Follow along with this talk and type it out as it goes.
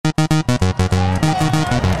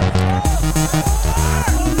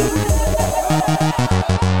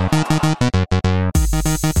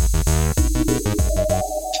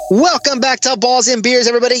Welcome back to Balls and Beers,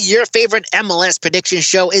 everybody. Your favorite MLS prediction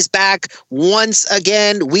show is back once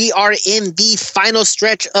again. We are in the final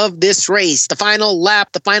stretch of this race, the final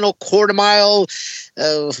lap, the final quarter mile,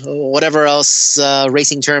 whatever else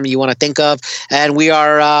racing term you want to think of. And we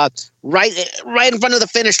are right in front of the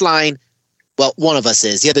finish line. Well, one of us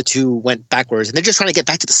is. The other two went backwards, and they're just trying to get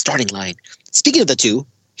back to the starting line. Speaking of the two,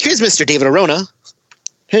 here's Mr. David Arona.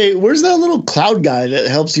 Hey, where's that little cloud guy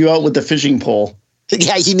that helps you out with the fishing pole?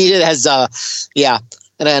 Yeah, he needed as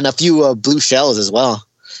and a few blue shells as well.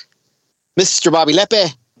 Mr. Bobby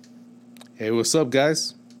Lepe. Hey, what's up,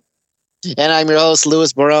 guys? And I'm your host,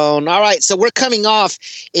 Louis Barone. All right, so we're coming off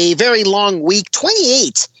a very long week,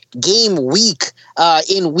 28 game week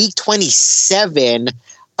in week 27.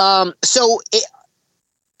 After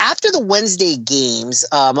the Wednesday games,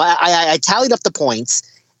 I tallied up the points,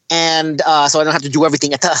 and so I don't have to do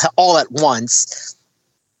everything all at once.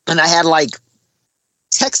 And I had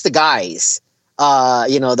text the guys,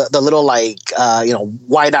 the little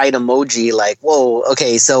wide-eyed emoji, like, whoa,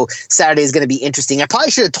 okay, so Saturday is going to be interesting. I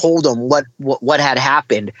probably should have told them what had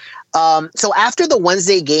happened. So after the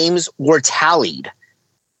Wednesday games were tallied,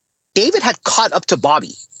 David had caught up to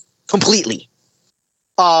Bobby completely.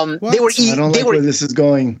 I don't like where this is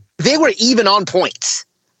going. They were even on points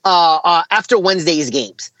after Wednesday's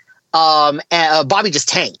games. And Bobby just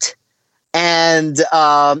tanked. And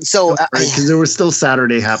because there was still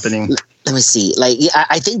Saturday happening. Let me see.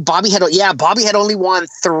 I think Bobby had only won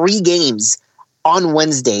 3 games on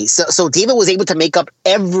Wednesday. So David was able to make up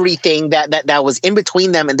everything that was in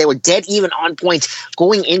between them, and they were dead even on points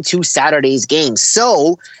going into Saturday's game.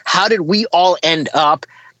 So how did we all end up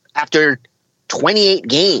after 28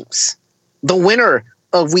 games? The winner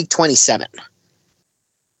of week 27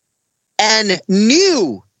 and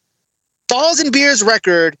new Balls and Beers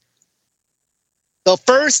record. The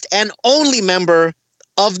first and only member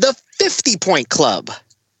of the 50-point club.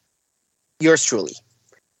 Yours truly.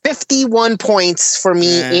 51 points for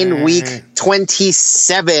me in week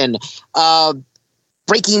 27.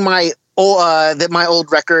 Breaking my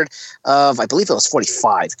old record of, I believe it was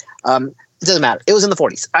 45. It doesn't matter. It was in the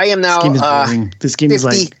 40s. I am now this game is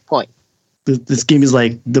 50 point. This game is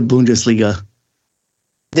like the Bundesliga.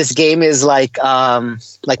 This game is like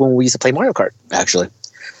when we used to play Mario Kart, actually.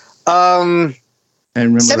 And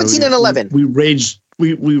remember, 17 and 11. We rage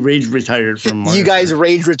retired from Mario You guys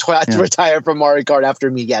Kart. retired from Mario Kart after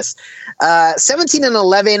me, yes. 17 and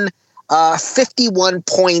 11, 51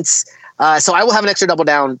 points. So I will have an extra double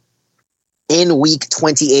down in week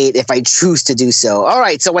 28 if I choose to do so. All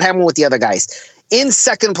right, so what happened with the other guys? In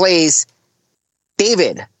second place,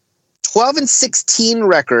 David, 12 and 16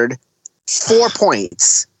 record, 4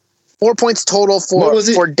 points. 4 points total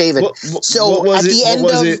for David.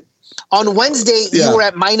 On Wednesday, you were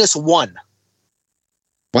at -1.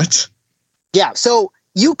 What? Yeah, so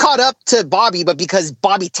you caught up to Bobby, but because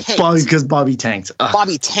Bobby tanked. Bobby tanked.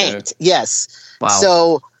 Bobby tanked, yes.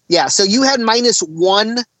 Wow. So you had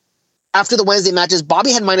 -1 after the Wednesday matches.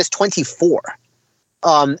 Bobby had -24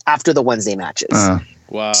 after the Wednesday matches.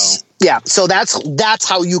 Wow. Yeah, so that's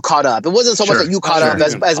how you caught up. It wasn't so much that you caught up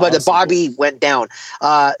as much as Bobby went down.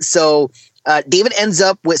 David ends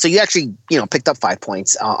up with, so you actually, picked up 5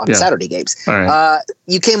 points on the Saturday games. Right.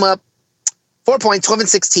 You came up 4 points, 12 and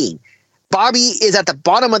 16. Bobby is at the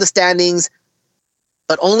bottom of the standings,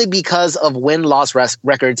 but only because of win-loss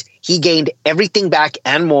records. He gained everything back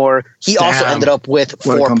and more. He also ended up with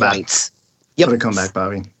 4 points. Yep. What a comeback,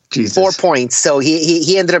 Bobby. Jesus. 4 points. So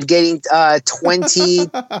he ended up getting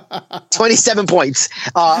 27 points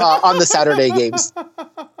on the Saturday games.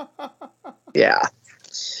 Yeah.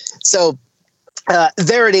 So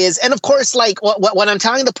there it is. And of course, when I'm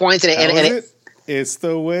telling the points it's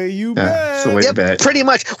the way you bet. It's the way you bet. Pretty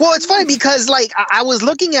much. Well, it's funny because I was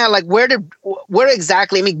looking at where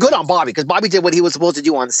exactly. I mean, good on Bobby because Bobby did what he was supposed to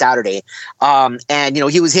do on Saturday, and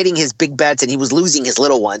he was hitting his big bets and he was losing his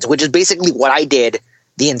little ones, which is basically what I did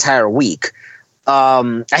the entire week.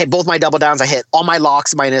 I had both my double downs. I hit all my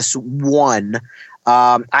locks -1.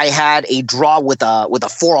 I had a draw with a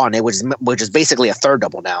 4 on it, which is basically a third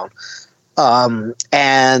double down. And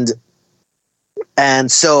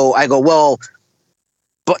so I go, well,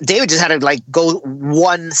 but David just had to go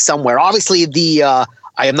one somewhere. Obviously I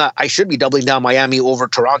should be doubling down Miami over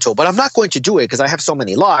Toronto, but I'm not going to do it because I have so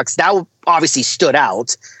many locks. That obviously stood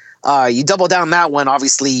out. You double down that one,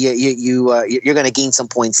 obviously you're going to gain some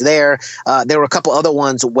points there. There were a couple other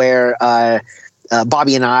ones where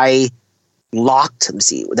Bobby and I locked. Let me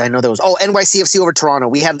see. I know there was NYCFC over Toronto.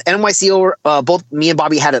 We had NYC over. Both me and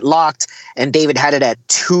Bobby had it locked, and David had it at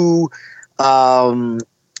 2.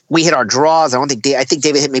 We hit our draws. I think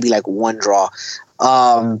David hit maybe 1 draw.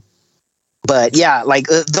 But yeah, like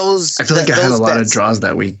those. I feel like I had a lot of bets. draws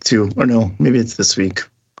that week too. Or no, maybe it's this week.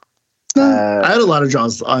 I had a lot of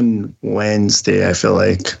draws on Wednesday, I feel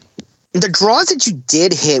like. The draws that you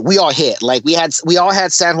did hit, we all hit. Like we all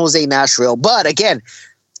had San Jose, Nashville. But again,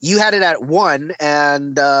 you had it at 1,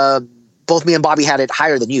 and both me and Bobby had it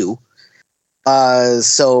higher than you.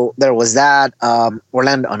 So there was that.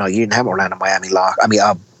 Orlando. Oh no, you didn't have Orlando, Miami lock. I mean,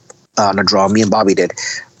 on a draw. Me and Bobby did.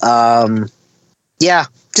 Yeah,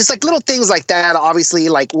 just like little things like that. Obviously,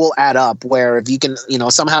 like will add up. Where if you can,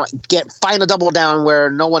 somehow find a double down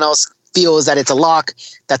where no one else feels that it's a lock,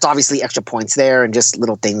 that's obviously extra points there, and just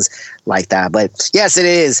little things like that. But yes, it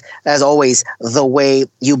is, as always, the way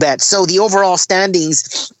you bet. So the overall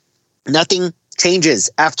standings, nothing changes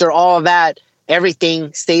after all of that.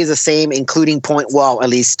 Everything stays the same, including at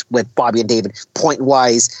least with Bobby and David, point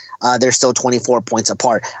wise, they're still 24 points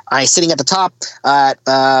apart. I'm sitting at the top,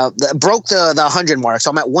 broke the 100 mark,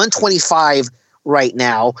 so I'm at 125 right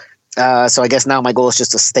now. So I guess now my goal is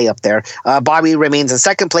just to stay up there. Bobby remains in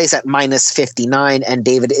second place at minus 59, and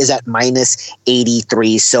David is at minus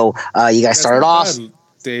 83. So you guys started off. Bad,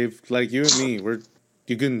 Dave, like you and me,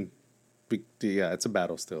 it's a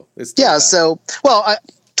battle still. It's still yeah. a battle. So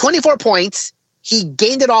 24 points. He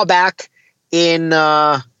gained it all back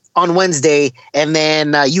on Wednesday, and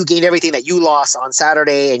then you gained everything that you lost on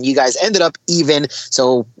Saturday, and you guys ended up even.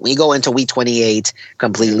 So we go into week 28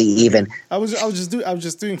 completely even. I was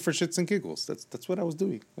just doing for shits and giggles. That's what I was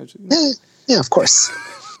doing. Yeah, of course.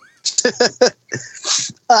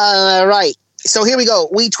 Right. So here we go.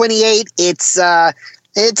 Week 28. It's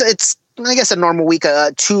I guess a normal week.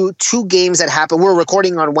 Two games that happen. We're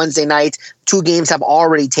recording on Wednesday night. 2 games have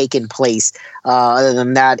already taken place. Other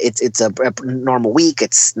than that, it's a normal week.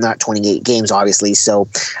 It's not 28 games, obviously. So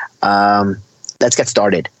let's get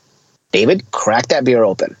started. David, crack that beer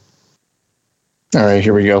open. All right,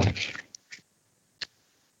 here we go.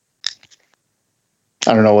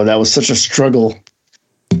 I don't know why that was such a struggle.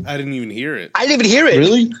 I didn't even hear it. I didn't even hear it.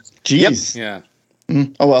 Really? Jeez. Yeah.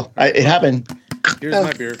 Oh well, it happened. Here's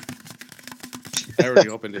my beer. I already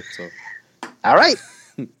opened it. So. All right.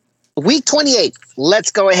 Week 28.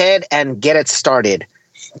 Let's go ahead and get it started.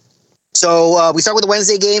 So we start with the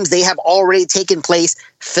Wednesday games. They have already taken place.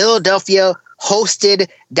 Philadelphia hosted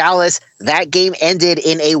Dallas. That game ended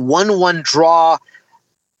in a 1-1 draw.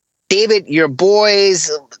 David, your boys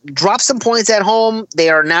dropped some points at home. They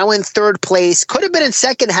are now in third place. Could have been in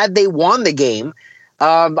second had they won the game.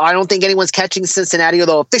 I don't think anyone's catching Cincinnati,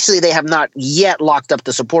 although officially they have not yet locked up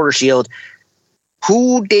the supporter shield.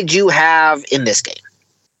 Who did you have in this game?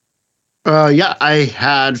 Yeah, I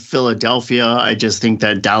had Philadelphia. I just think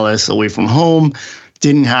that Dallas away from home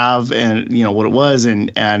didn't have what it was,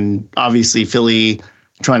 and obviously Philly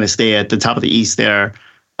trying to stay at the top of the East there.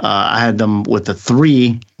 I had them with the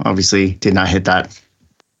 3. Obviously, did not hit that.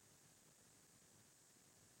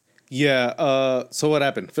 Yeah. So what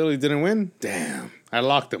happened? Philly didn't win? Damn. I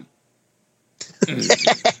locked them.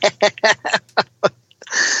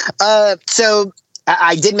 So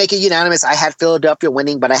I did make it unanimous. I had Philadelphia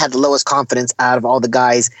winning, but I had the lowest confidence out of all the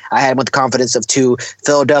guys. I had with the confidence of 2.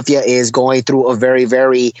 Philadelphia is going through a very,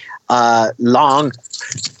 very long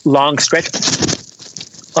stretch.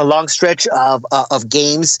 A long stretch of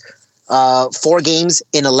games, 4 games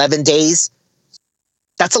in 11 days.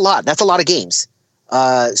 That's a lot. That's a lot of games.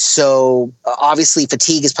 So obviously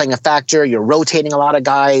fatigue is playing a factor. You're rotating a lot of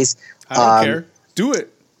guys. I don't care. Do it.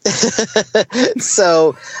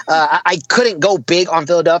 So I couldn't go big on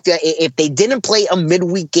Philadelphia. If they didn't play a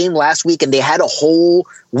midweek game last week and they had a whole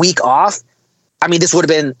week off, I mean, this would have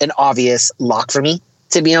been an obvious lock for me,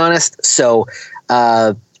 to be honest. So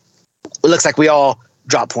it looks like we all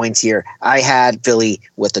drop points here. I had Philly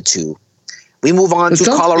with the 2. We move on to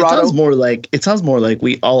Colorado. It sounds more like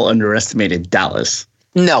we all underestimated Dallas.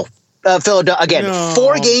 No. Philadelphia again.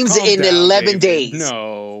 4 games in 11 days.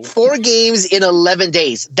 No. 4 games in 11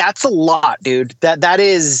 days. That's a lot, dude. That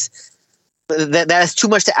is too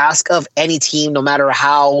much to ask of any team, no matter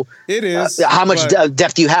how it is how much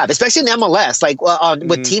depth you have, especially in MLS. Like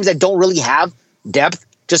with teams that don't really have depth,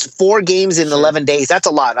 just 4 games in 11 days. That's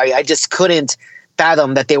a lot. I just couldn't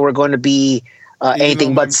fathom that they were going to be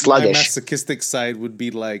anything but sluggish. My masochistic side would be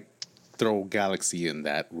like throw Galaxy in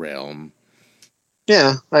that realm.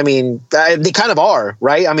 Yeah, I mean, they kind of are,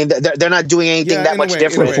 right? I mean, they're not doing anything that much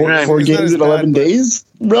different. 4 games in 11 days?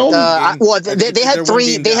 Well, they had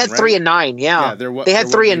 3. They had 3 and 9. Yeah, they had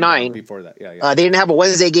 3 and 9 before that. Yeah. They didn't have a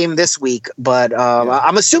Wednesday game this week, but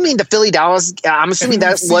I'm assuming the Philly Dallas. I'm assuming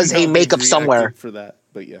that was a makeup somewhere for that.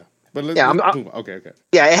 But yeah, But okay.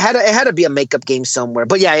 Yeah, it had to be a makeup game somewhere.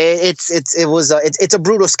 But yeah, it's a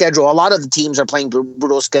brutal schedule. A lot of the teams are playing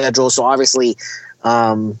brutal schedules, so obviously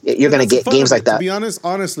you're going to get games like that. To be honest,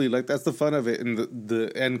 honestly, like that's the fun of it in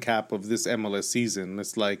the end cap of this MLS season.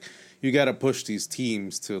 It's like you got to push these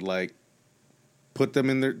teams to like put them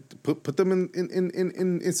in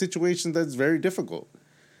in situations that's very difficult.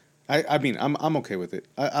 I mean, I'm okay with it.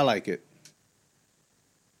 I like it.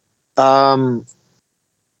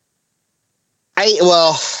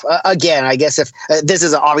 Again, I guess if this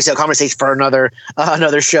is obviously a conversation for another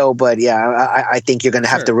show, but yeah, I think you're going to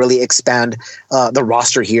have to really expand the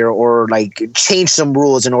roster here, or like change some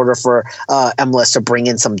rules in order for MLS to bring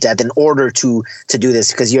in some depth in order to do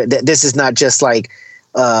this, because this is not just like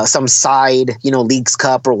some side, Leagues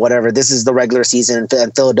Cup or whatever. This is the regular season,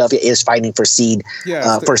 and Philadelphia is fighting for seeding here.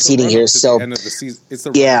 So it's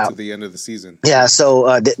the run to the end of the season. Yeah,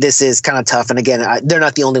 so this is kind of tough. And again, they're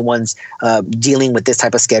not the only ones dealing with this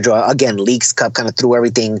type of schedule. Again, Leagues Cup kind of threw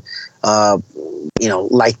everything,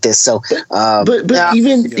 like this. So,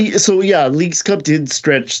 Leagues Cup did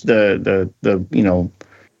stretch the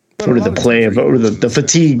sort of the play of, or the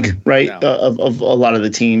fatigue, right, of a lot of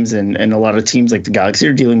the teams, and a lot of teams like the Galaxy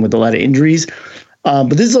are dealing with a lot of injuries. But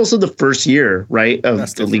this is also the first year, right,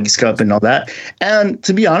 of the Leagues Cup and all that. And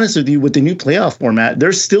to be honest with you, with the new playoff format,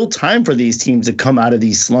 there's still time for these teams to come out of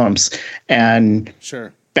these slumps and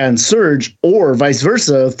surge, or vice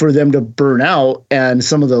versa, for them to burn out and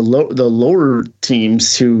some of the lower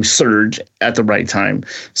teams to surge at the right time.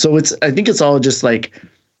 So I think it's all just like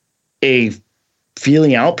a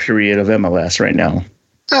feeling out period of MLS right now.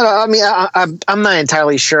 I mean, I'm not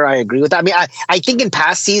entirely sure I agree with that. I mean, I think in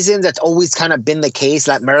past seasons, that's always kind of been the case,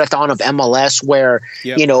 that marathon of MLS where,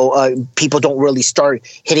 people don't really start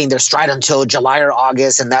hitting their stride until July or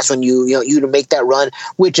August. And that's when you make that run,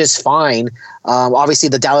 which is fine. Obviously,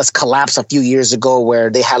 the Dallas collapsed a few years ago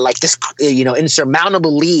where they had like this,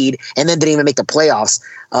 insurmountable lead and then didn't even make the playoffs.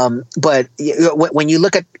 But when you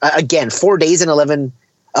look at, again, 4 games in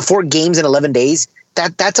 11 days,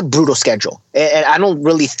 that's a brutal schedule. And I don't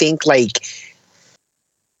really think like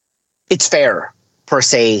it's fair per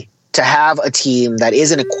se to have a team that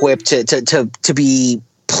isn't equipped to be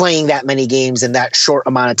playing that many games in that short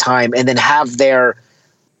amount of time and then have their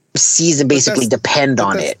season basically depend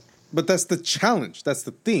on it. But that's the challenge. That's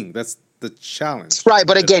the thing. That's the challenge. Right,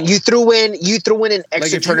 but again, you threw in an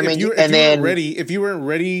extra tournament, if you weren't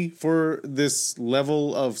ready for this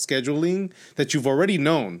level of scheduling that you've already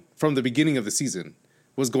known from the beginning of the season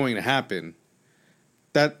was going to happen,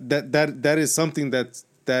 that is something that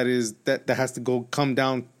has to come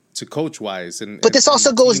down to coach wise, but this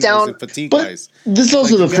also goes down. This is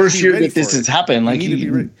also the first year that this has happened. Like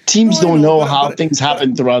teams don't know how things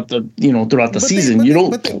happen throughout the season. You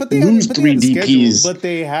don't lose 3 DPs, but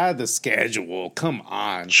they had the schedule. Come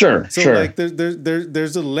on, sure. Like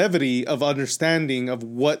there's a levity of understanding of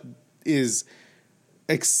what is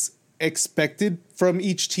expected from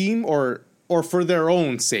each team, or for their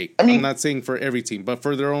own sake. I mean, I'm not saying for every team, but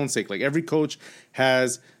for their own sake. Like every coach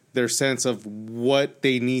has their sense of what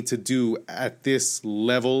they need to do at this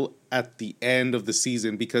level at the end of the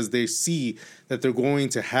season, because they see that they're going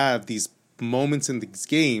to have these moments in these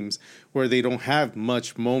games where they don't have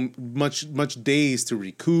much days to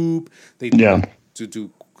recoup. They need to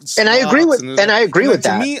do. And I agree with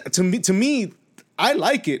that. To me, I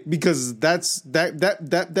like it because that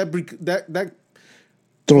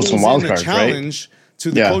throw some wild cards, challenge, right? To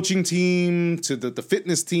the coaching team, to the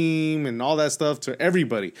fitness team, and all that stuff, to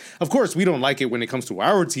everybody. Of course, we don't like it when it comes to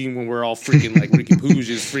our team, when we're all freaking like Ricky Pooge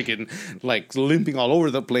is freaking like limping all over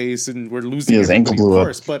the place and we're losing. His ankle blew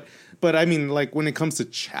up. But I mean, like when it comes to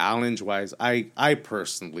challenge wise, I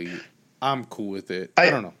personally, I'm cool with it. I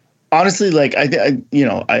don't know. Honestly, like I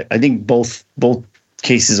think both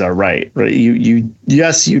cases are right. You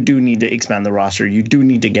do need to expand the roster. You do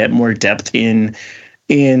need to get more depth in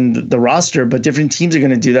the roster, but different teams are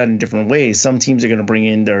going to do that in different ways. Some teams are going to bring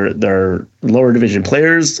in their lower division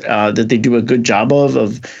players that they do a good job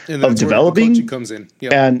of developing. Where the coaching comes in,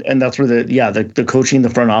 and that's where the coaching, the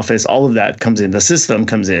front office, all of that comes in. The system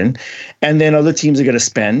comes in, and then other teams are going to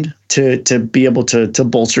spend to be able to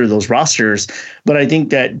bolster those rosters. But I think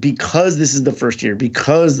that because this is the first year,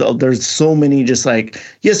 because there's so many, just like,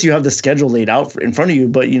 yes, you have the schedule laid out in front of you,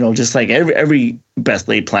 but just like every best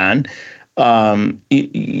laid plan.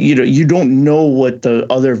 You don't know what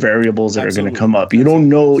the other variables that are going to come up. You don't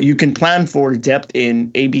know. You can plan for depth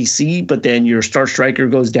in ABC, but then your star striker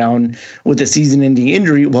goes down with a season-ending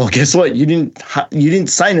injury. Well, guess what? You didn't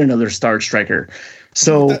sign another star striker.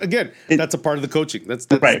 So again, that's a part of the coaching. That's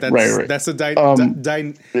right. That's a but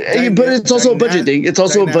it's also a budget thing. It's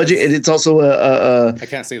also a budget, and it's also I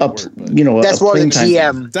can't say the word, but that's more than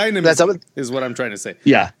GM. Dynamism is what I'm trying to say.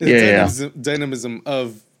 Yeah. Dynamism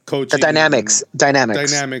of coaching, the dynamics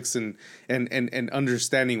and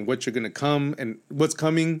understanding what you're going to come and what's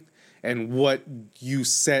coming and what you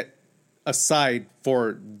set aside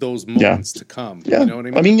for those moments to come. Yeah. You know what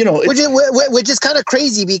I mean? Which is kind of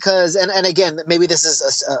crazy because, and again, maybe this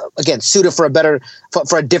is again suited for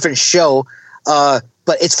a different show. But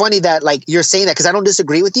it's funny that like you're saying that because I don't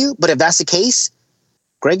disagree with you. But if that's the case,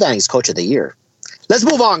 Greg Vanney's coach of the year. Let's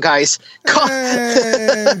move on, guys.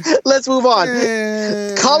 Let's move on.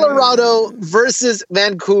 Colorado versus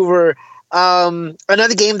Vancouver.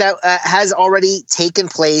 Another game that has already taken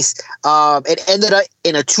place. It ended up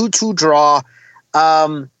in a 2-2 draw.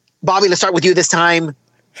 Bobby, let's start with you this time.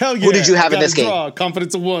 Hell yeah. Who did you have in this game?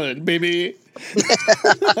 Confidence of 1, baby.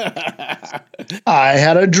 I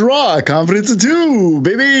had a draw. Confidence of 2,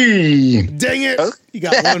 baby. Dang it. You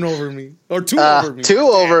got 1 over me. Or 2 over me. 2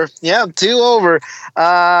 over. Yeah, 2 over.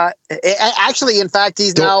 Actually, in fact,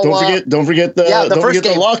 he's don't forget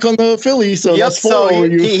the lock on the Philly. So that's 4 over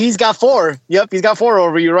you. He's got 4. Yep, he's got 4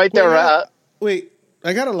 over you right there. Wait,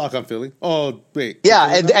 I got a lock on Philly. Oh, wait.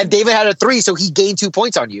 Yeah, and David had a 3, so he gained 2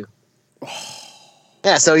 points on you.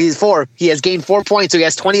 Yeah, so he's 4. He has gained 4 points, so he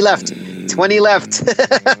has 20 left. 20 left.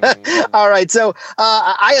 All right, so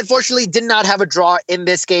I unfortunately did not have a draw in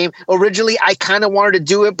this game. Originally, I kind of wanted to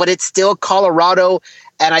do it, but it's still Colorado,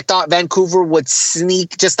 and I thought Vancouver would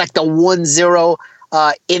sneak just like the 1-0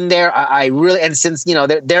 in there. I really, and since,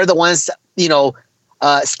 they're the ones,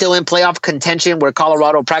 still in playoff contention where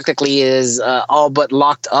Colorado practically is all but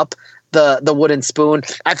locked up the wooden spoon.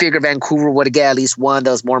 I figured Vancouver would get at least 1.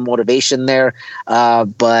 There was more motivation there,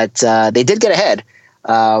 but they did get ahead,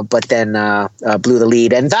 but then blew the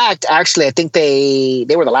lead. In fact, actually, I think they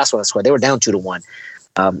were the last one to score. They were down 2-1,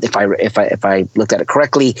 if I looked at it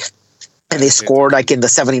correctly. And they scored like in the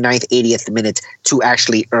 79th, 80th minute to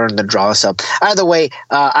actually earn the draw. So either way,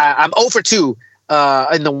 I'm 0 for 2.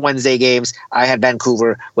 In the Wednesday games. I had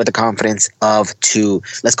Vancouver with a confidence of 2.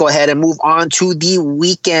 Let's go ahead and move on to the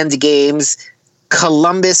weekend games.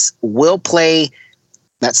 Columbus will play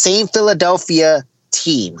that same Philadelphia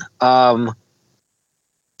team.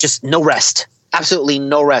 Just no rest. Absolutely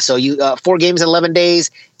no rest. So you 4 games in 11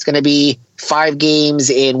 days. It's going to be 5 games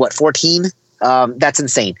in 14? That's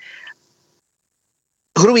insane.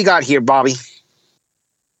 Who do we got here, Bobby?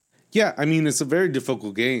 Yeah, I mean, it's a very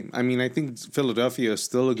difficult game. I mean, I think Philadelphia is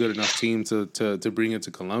still a good enough team to bring it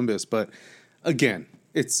to Columbus. But again,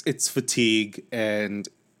 it's fatigue, and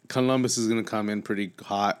Columbus is going to come in pretty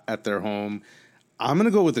hot at their home. I'm going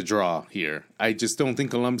to go with a draw here. I just don't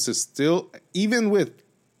think Columbus is still, even with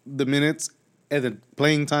the minutes and the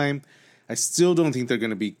playing time, I still don't think they're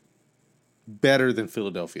going to be better than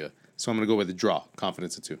Philadelphia. So I'm going to go with a draw,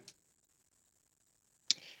 confidence of 2.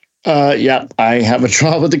 Yeah, I have a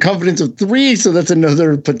draw with the confidence of 3, so that's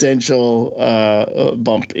another potential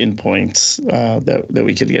bump in points that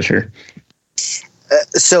we could get here.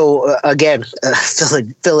 So again,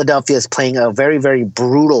 Philadelphia is playing a very, very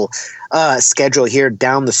brutal schedule here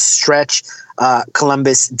down the stretch.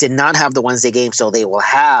 Columbus did not have the Wednesday game, so they will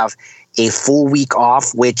have a full week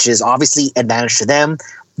off, which is obviously advantage to them.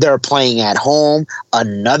 They're playing at home,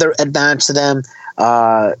 another advantage to them.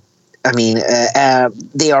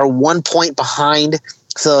 They are 1 point behind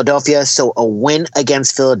Philadelphia, so a win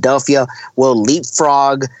against Philadelphia will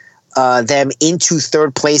leapfrog them into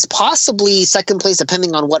 3rd place, possibly 2nd place,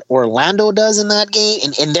 depending on what Orlando does in that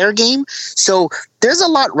game, in their game. So there's a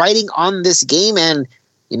lot riding on this game, and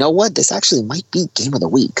you know what? This actually might be game of the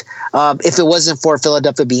week if it wasn't for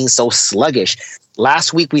Philadelphia being so sluggish.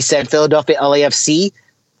 Last week we said Philadelphia LAFC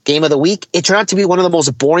game of the week. It turned out to be one of the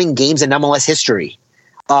most boring games in MLS history.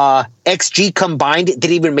 XG combined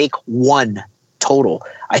didn't even make 1 total.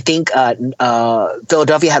 I think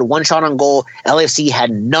Philadelphia had 1 shot on goal. LAFC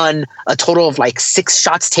had none. A total of like 6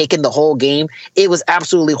 shots taken the whole game. It was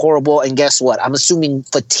absolutely horrible. And guess what? I'm assuming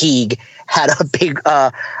fatigue had a big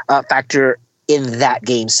factor in that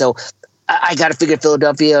game. So I got to figure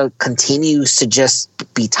Philadelphia continues to just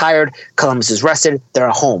be tired. Columbus is rested. They're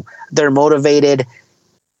at home. They're motivated.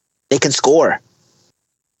 They can score.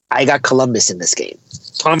 I got Columbus in this game.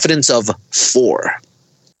 Confidence of 4.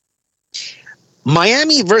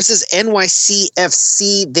 Miami versus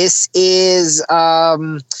NYCFC. This is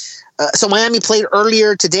so Miami played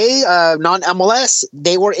earlier today, non-MLS.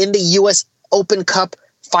 They were in the U.S. Open Cup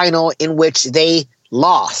final in which they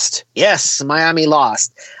lost. Yes, Miami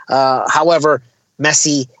lost. However,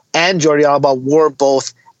 Messi and Jordi Alba were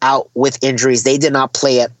both out with injuries. They did not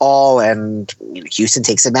play at all, and Houston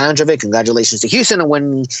takes advantage of it. Congratulations to Houston on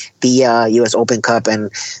winning the U.S. Open Cup,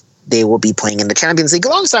 and they will be playing in the Champions League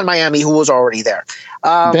alongside Miami, who was already there.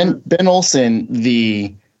 Ben Olsen,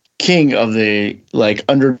 the king of the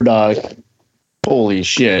underdog. Holy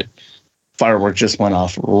shit. Firework just went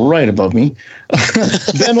off right above me.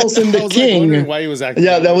 Ben Olsen, the king. Why he was acting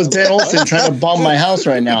that was Ben Olsen trying to bomb my house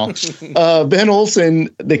right now. Ben Olsen,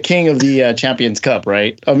 the king of the Champions Cup,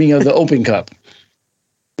 right? I mean, of the Open Cup.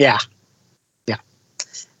 Yeah.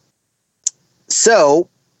 So,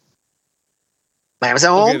 Miami's at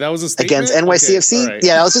home that was a statement? against NYCFC. Okay, right.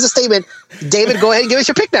 Yeah, that was just a statement. David, go ahead and give us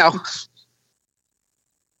your pick now.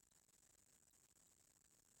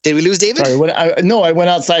 Did we lose David? Sorry, I went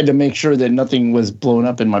outside to make sure that nothing was blown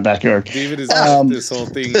up in my backyard. David is this whole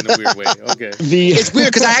thing in a weird way. Okay. It's weird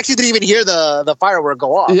because I actually didn't even hear the firework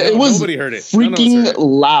go off. Yeah, nobody heard it. Freaking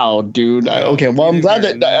loud, dude. I'm glad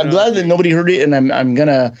that nobody heard it, and I'm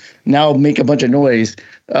gonna now make a bunch of noise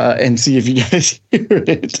and see if you guys hear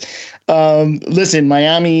it. Listen,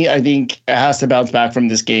 Miami, I think has to bounce back from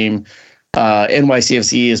this game.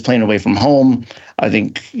 NYCFC is playing away from home. I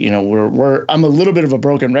think I'm a little bit of a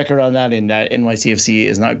broken record on that, in that NYCFC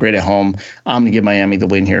is not great at home. I'm gonna give Miami the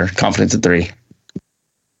win here. Confidence at 3.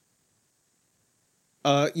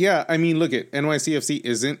 Yeah, I mean, look at NYCFC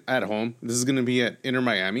isn't at home. This is gonna be at Inter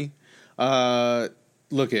Miami.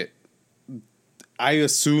 Look at, I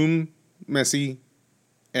assume Messi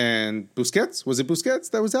and Busquets. Was it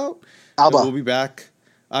Busquets that was out? Alba will be back.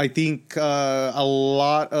 I think a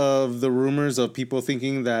lot of the rumors of people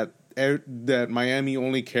thinking that Miami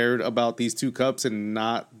only cared about these 2 cups and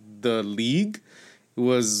not the league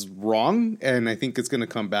was wrong, and I think it's going to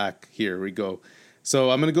come back. Here we go.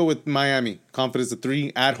 So I'm going to go with Miami. Confidence at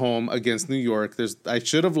 3 at home against New York. I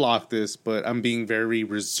should have locked this, but I'm being very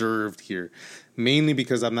reserved here, mainly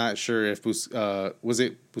because I'm not sure if was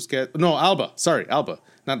it Busquets? No, Alba. Sorry, Alba,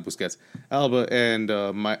 not Busquets. Alba and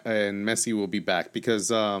Messi will be back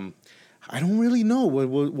because I don't really know what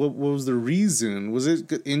was the reason. Was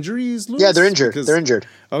it injuries? Luis? Yeah, they're injured. They're injured.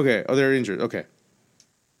 Okay. Oh, they're injured. Okay.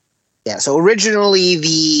 Yeah. So originally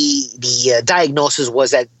the diagnosis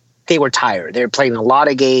was that they were tired. They were playing a lot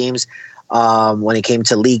of games when it came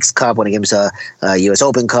to Leagues Cup, when it came to U.S.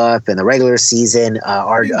 Open Cup and the regular season.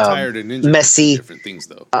 Tired and injured. Messi, different things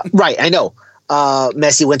though. Right, I know.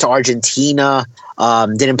 Messi went to Argentina.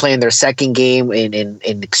 Didn't play in their second game in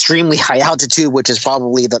extremely high altitude, which is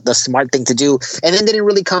probably the smart thing to do. And then didn't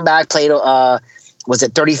really come back. Played was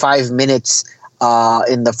it 35 minutes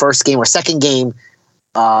in the first game or second game.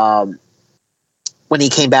 When he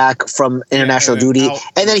came back from international duty,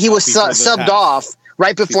 and then he was subbed off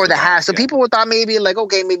right before the half. So people thought maybe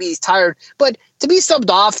okay, maybe he's tired. But to be subbed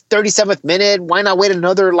off 37th minute, why not wait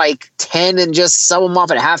another 10 and just sub him off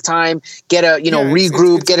at halftime? Get a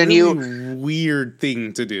regroup, it's get a really new weird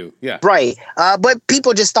thing to do. Yeah, right. But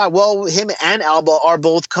people just thought, well, him and Alba are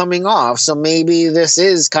both coming off, so maybe this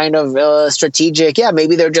is kind of strategic. Yeah,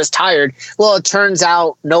 maybe they're just tired. Well, it turns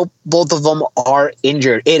out nope, both of them are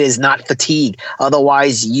injured. It is not fatigue.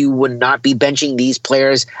 Otherwise, you would not be benching these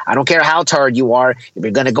players. I don't care how tired you are. If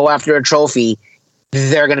you're going to go after a trophy,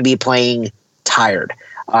 they're going to be playing tired,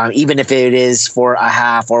 even if it is for a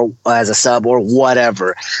half or as a sub or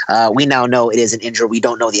whatever. We now know it is an injury. We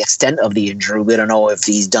don't know the extent of the injury. We don't know if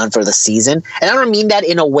he's done for the season. And I don't mean that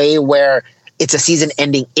in a way where it's a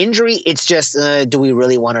season-ending injury. It's just, do we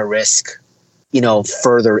really want to risk,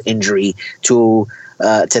 further injury to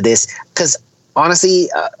this? Because honestly,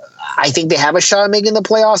 I think they have a shot at making the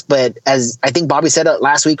playoffs, but as I think Bobby said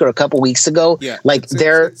last week or a couple weeks ago,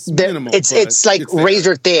 it's like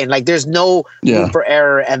razor thin. There's no room for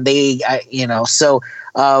error, and they, so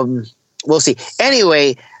we'll see.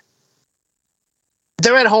 Anyway,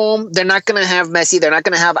 they're at home. They're not going to have Messi. They're not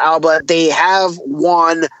going to have Alba. They have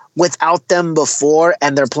won without them before,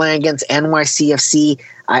 and they're playing against NYCFC.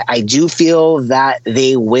 I do feel that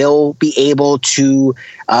they will be able to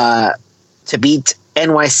beat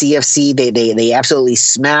NYCFC. They absolutely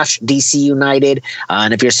smashed DC United.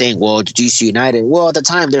 And if you're saying, well, DC United, well, at the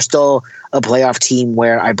time, they're still a playoff team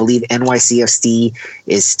where I believe NYCFC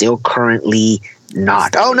is still currently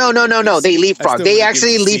not. Oh, no. They leapfrogged. They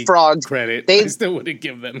actually leapfrogged. Credit. I still wouldn't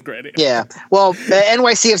give them credit. Yeah. Well,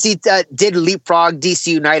 NYCFC did leapfrog DC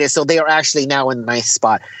United, so they are actually now in a nice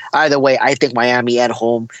spot. Either way, I think Miami at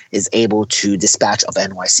home is able to dispatch of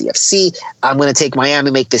NYCFC. I'm going to take Miami,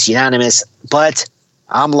 make this unanimous, but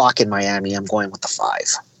I'm locking Miami. I'm going with the 5.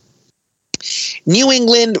 New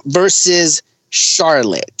England versus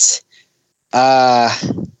Charlotte. This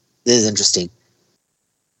is interesting.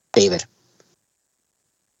 David.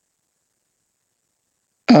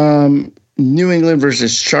 New England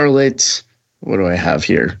versus Charlotte. What do I have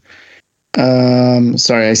here?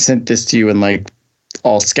 Sorry, I sent this to you in like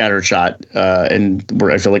all scattershot, and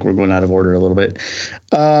I feel like we're going out of order a little bit.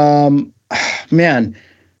 Man,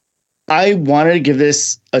 I wanted to give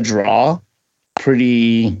this a draw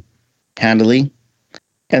pretty handily.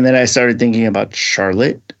 And then I started thinking about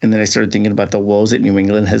Charlotte, and then I started thinking about the woes that New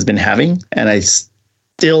England has been having, and I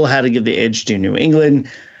still had to give the edge to New England.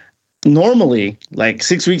 Normally, like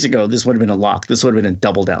 6 weeks ago, this would have been a lock. This would have been a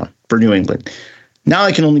double down for New England. Now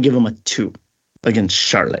I can only give them a 2 against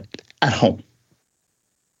Charlotte at home.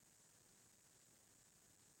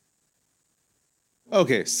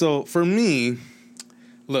 Okay, so for me,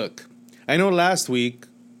 look, I know last week,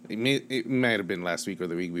 it might have been last week or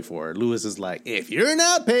the week before, Lewis is like, if you're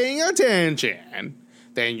not paying attention,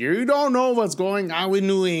 then you don't know what's going on with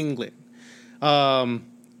New England.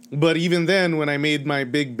 But even then, when I made my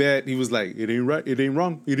big bet, he was like, it ain't right, it ain't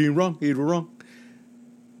wrong, it ain't wrong, it ain't wrong.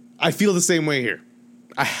 I feel the same way here.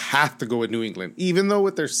 I have to go with New England. Even though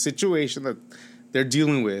with their situation that they're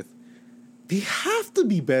dealing with, they have to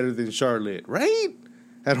be better than Charlotte, right?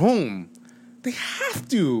 At home. They have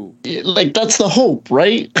to. Like, that's the hope,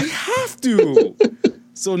 right? They have to.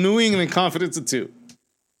 So New England, confidence of 2.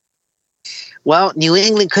 Well, New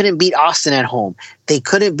England couldn't beat Austin at home. They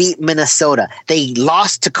couldn't beat Minnesota. They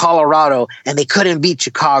lost to Colorado, and they couldn't beat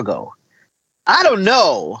Chicago. I don't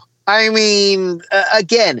know. I mean,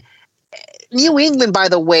 again, New England, by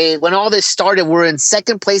the way, when all this started, were in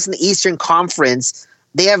second place in the Eastern Conference.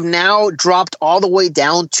 They have now dropped all the way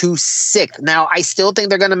down to 6th. Now, I still think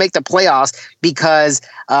they're going to make the playoffs because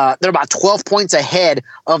they're about 12 points ahead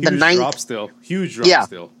of the 9th. Huge drop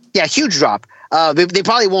still. Yeah, huge drop. They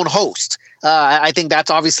probably won't host. I think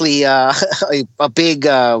that's obviously a big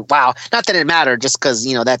wow. Not that it mattered, just because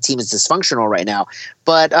that team is dysfunctional right now.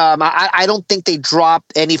 But I don't think they drop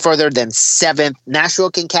any further than 7th.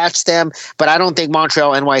 Nashville can catch them, but I don't think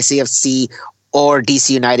Montreal, NYCFC, or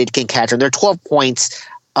DC United can catch them. They're 12 points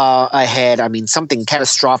ahead. I mean, something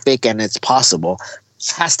catastrophic, and it's possible.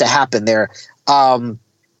 It has to happen there.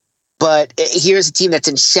 But here's a team that's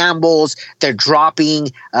in shambles. They're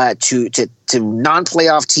dropping to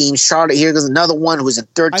non-playoff teams. Charlotte, here goes another one who's in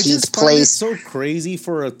 13th place. It's so crazy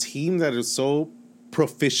for a team that is so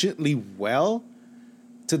proficiently well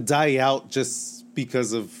to die out just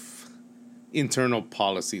because of internal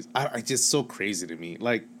policies. I just so crazy to me.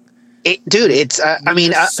 Like,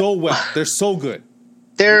 it's so well. They're so good.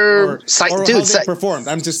 They're how they performed.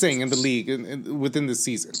 I'm just saying in the league within the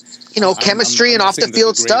season. Chemistry and off the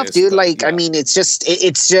field stuff, dude. Like, yeah. I mean, it's just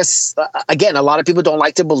again, a lot of people don't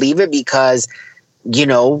like to believe it because they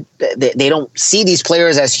don't see these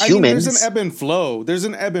players as humans. There's an ebb and flow. There's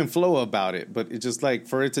an ebb and flow about it, but it's just like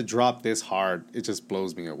for it to drop this hard, it just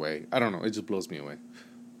blows me away. I don't know. It just blows me away.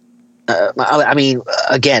 I mean,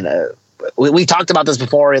 again. We talked about this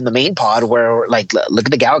before in the main pod where, like, look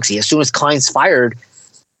at the Galaxy. As soon as Klein's fired,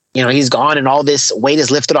 he's gone and all this weight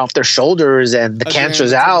is lifted off their shoulders and the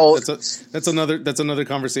cancer's out. That's another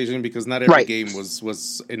conversation because not every game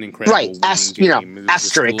was an incredible game.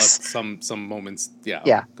 Asterisks. Some moments. Yeah.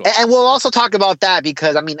 Yeah. And we'll also talk about that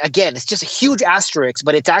because, I mean, again, it's just a huge asterisk,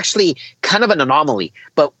 but it's actually kind of an anomaly.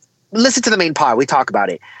 But listen to the main pod. We talk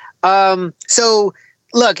about it. So,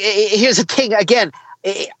 look, here's the thing. Again,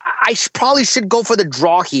 I probably should go for the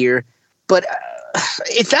draw here, but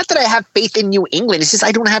it's not that I have faith in New England. It's just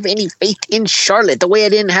I don't have any faith in Charlotte the way I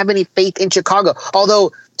didn't have any faith in Chicago.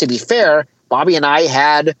 Although, to be fair, Bobby and I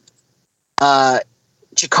had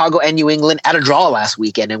Chicago and New England at a draw last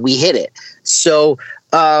weekend, and we hit it. So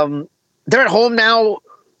they're at home now.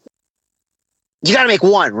 You got to make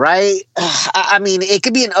one, right? I mean, it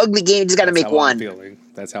could be an ugly game. You just got to make one.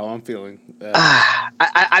 That's how I'm feeling.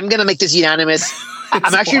 I'm going to make this unanimous.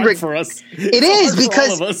 I'm actually hard for us. It is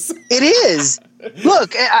because it is.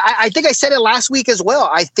 Look, I think I said it last week as well.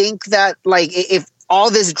 I think that, like, if all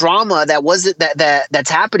this drama that's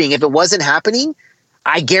happening, if it wasn't happening,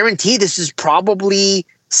 I guarantee this is probably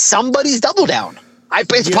somebody's double down.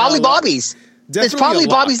 It's probably Bobby's. It's probably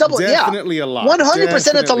Bobby's double. Definitely a lock.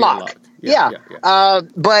 100% it's a lock. Yeah.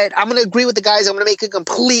 But I'm going to agree with the guys. I'm going to make it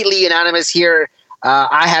completely unanimous here.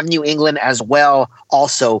 I have New England as well,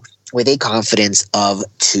 also with a confidence of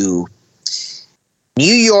 2. Two.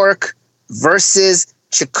 New York versus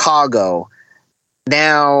Chicago.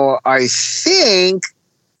 Now, I think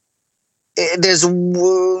there's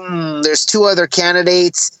 2 other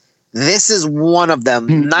candidates. This is one of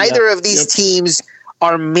them. Neither of these teams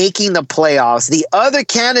are making the playoffs. The other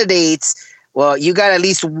candidates, well, you got at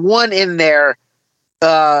least one in there,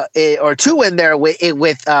 or 2 in there with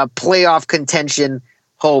playoff contention.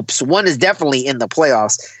 hopes. One is definitely in the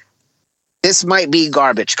playoffs. This might be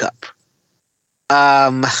garbage cup.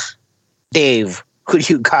 Dave, who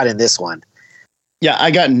do you got in this one? Yeah,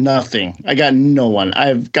 I got nothing. I got no one.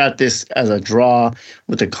 I've got this as a draw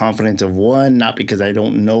with the confidence of 1, not because I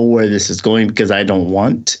don't know where this is going, because I don't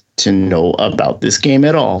want to know about this game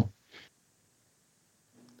at all.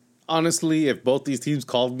 Honestly, if both these teams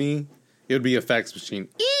called me, it would be a fax machine.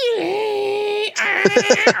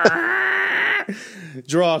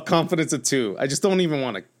 Draw confidence of 2. I just don't even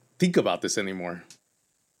want to think about this anymore.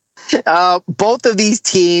 Both of these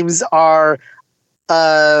teams are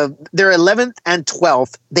they're 11th and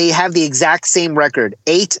 12th. They have the exact same record,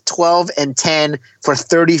 8, 12, and 10 for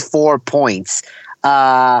 34 points.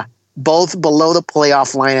 Both below the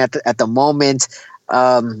playoff line at the moment.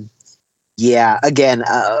 Yeah, again,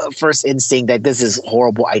 first instinct that this is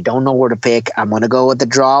horrible. I don't know where to pick. I'm going to go with the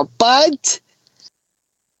draw, but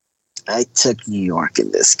I took New York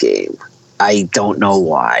in this game. I don't know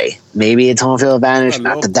why. Maybe it's home field advantage.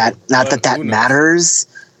 Not that matters.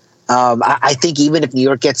 I think even if New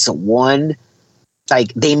York gets 1,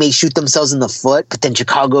 like they may shoot themselves in the foot, but then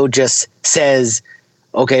Chicago just says,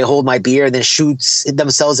 "Okay, hold my beer," and then shoots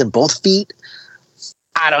themselves in both feet.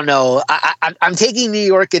 I don't know. I'm taking New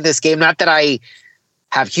York in this game. Not that I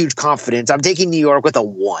have huge confidence. I'm taking New York with a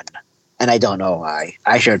 1, and I don't know why.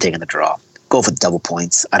 I should have taken the draw. Go for the double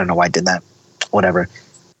points. I don't know why I did that. Whatever.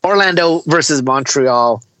 Orlando versus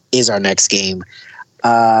Montreal is our next game.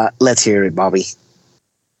 Let's hear it, Bobby.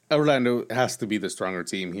 Orlando has to be the stronger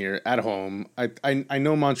team here at home. I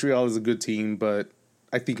know Montreal is a good team, but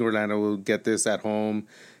I think Orlando will get this at home,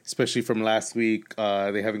 especially from last week.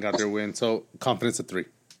 They haven't got their win, so confidence of 3.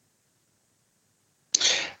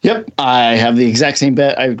 Yep, I have the exact same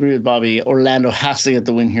bet. I agree with Bobby. Orlando has to get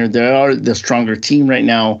the win here. They are the stronger team right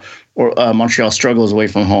now. Or Montreal struggles away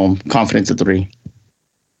from home. Confidence of 3.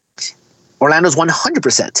 Orlando's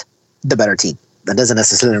 100% the better team. That doesn't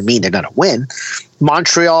necessarily mean they're going to win.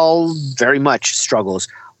 Montreal very much struggles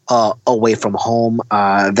away from home.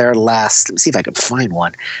 Their last, let me see if I can find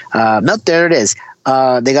one. No, there it is.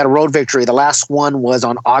 They got a road victory. The last one was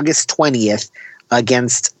on August 20th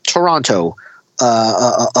against Toronto,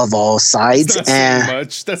 of all sides.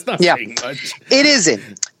 That's not saying much. It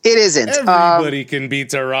isn't. Everybody can beat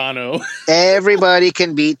Toronto. Everybody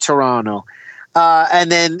can beat Toronto.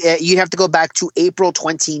 And then you have to go back to April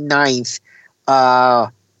 29th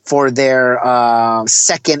for their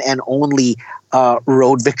second and only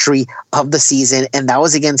road victory of the season, and that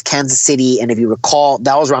was against Kansas City. And if you recall,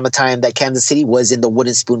 that was around the time that Kansas City was in the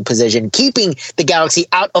wooden spoon position, keeping the Galaxy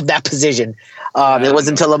out of that position. It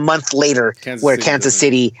wasn't until a month later where Kansas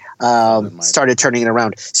City started turning it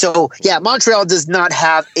around. So, yeah, Montreal does not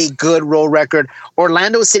have a good road record.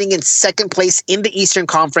 Orlando is sitting in second place in the Eastern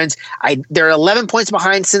Conference. They're 11 points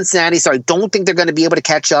behind Cincinnati, so I don't think they're going to be able to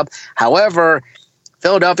catch up. However,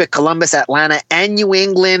 Philadelphia, Columbus, Atlanta, and New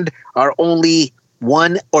England are only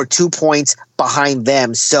 1 or 2 points behind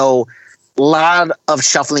them. So a lot of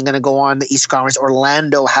shuffling going to go on in the East Conference.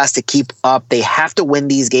 Orlando has to keep up. They have to win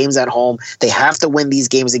these games at home. They have to win these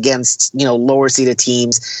games against, lower seeded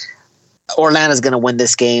teams. Orlando's going to win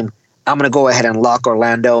this game. I'm going to go ahead and lock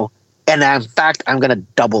Orlando. And in fact, I'm going to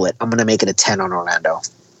double it. I'm going to make it a 10 on Orlando.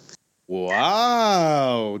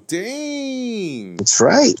 Wow. Dang. That's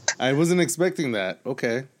right. I wasn't expecting that.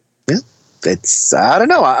 Okay. Yeah. It's, I don't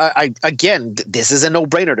know. I again, this is a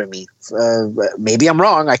no-brainer to me. Maybe I'm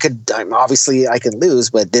wrong. I could lose,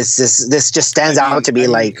 but this just stands out to me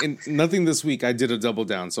like nothing this week. I did a double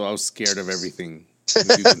down, so I was scared of everything.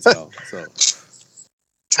 As you can tell. So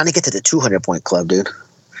trying to get to the 200-point club, dude.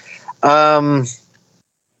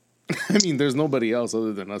 I mean, there's nobody else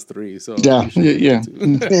other than us 3. So yeah.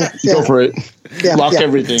 Go for it. Yeah, Lock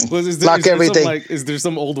everything. Lock everything. Is there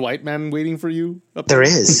some old white man waiting for you? There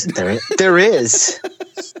is. There is.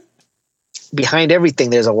 Behind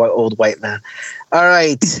everything, there's a old white man. All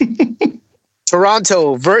right.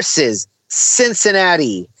 Toronto versus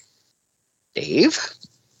Cincinnati. Dave?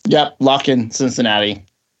 Yep. Lock in Cincinnati.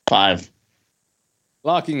 5.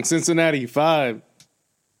 Locking Cincinnati 5.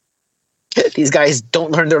 These guys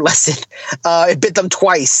don't learn their lesson. It bit them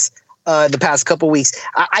twice the past couple weeks.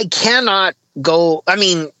 I cannot go. I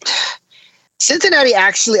mean, Cincinnati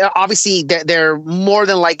actually, obviously, they're more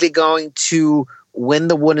than likely going to win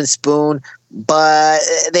the wooden spoon, but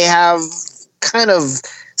they have kind of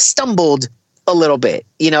stumbled a little bit.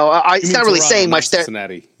 It's not really saying much.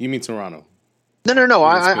 Cincinnati. You mean Toronto? No.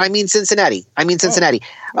 I mean Cincinnati.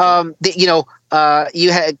 Oh.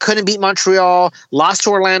 Couldn't beat Montreal, lost to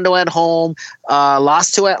Orlando at home,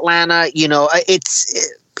 lost to Atlanta. It's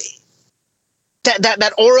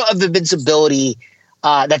that aura of invincibility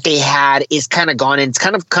that they had is kind of gone, and it's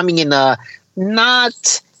kind of coming in a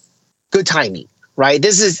not good timing, right?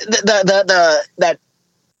 This is that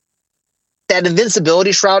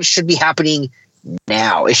invincibility shroud should be happening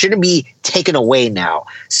now. It shouldn't be taken away now.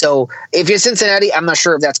 So if you're Cincinnati, I'm not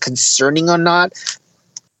sure if that's concerning or not.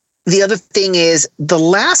 The other thing is, the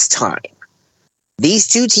last time these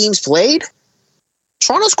two teams played,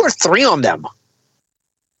 Toronto scored 3 on them.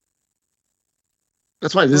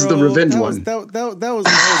 That's why this is the revenge one. That was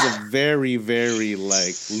a very, very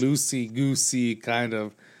like loosey-goosey kind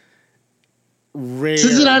of rare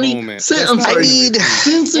moment. Cincinnati,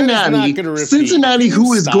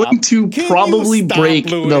 who is going to probably break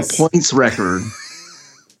the points record.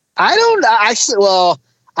 I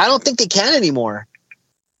don't think they can anymore.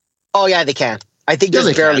 Oh yeah, they can. I think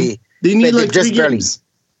just barely. They need like just 3 games.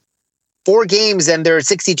 4 games and they're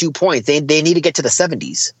 62 points. They need to get to the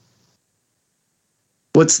 70s.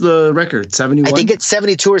 What's the record? 71? I think it's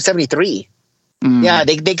 72 or 73. Yeah,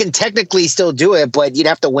 they can technically still do it, but you'd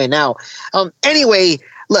have to win out. Anyway,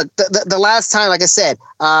 look, the last time, like I said,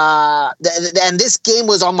 and this game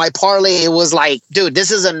was on my parlay. It was like, dude, this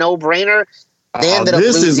is a no-brainer. They ended up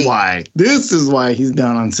losing. This is why he's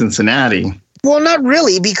down on Cincinnati. Well, not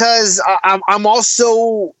really, because I'm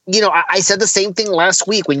also, I said the same thing last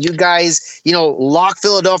week when you guys, locked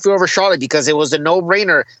Philadelphia over Charlotte because it was a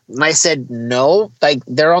no-brainer. And I said, no, like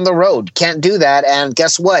they're on the road. Can't do that. And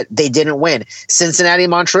guess what? They didn't win. Cincinnati,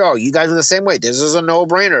 Montreal, you guys are the same way. This is a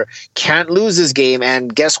no-brainer. Can't lose this game.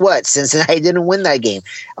 And guess what? Cincinnati didn't win that game.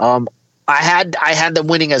 I had them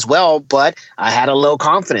winning as well, but I had a low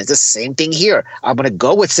confidence. The same thing here. I'm going to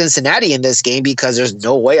go with Cincinnati in this game because there's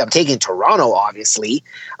no way I'm taking Toronto, obviously.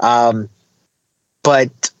 But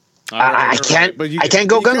I can't. I can't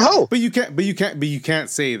go gung ho. But you can't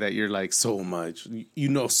say that you're like so much. You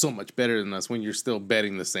know so much better than us when you're still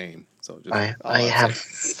betting the same. So I have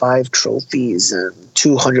 5 trophies and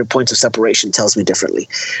 200 points of separation. Tells me differently.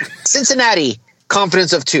 Cincinnati,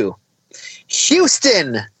 confidence of 2.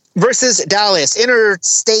 Houston versus Dallas,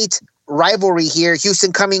 interstate rivalry here.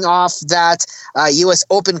 Houston coming off that U.S.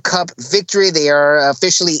 Open Cup victory. They are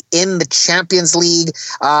officially in the Champions League.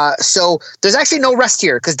 So there's actually no rest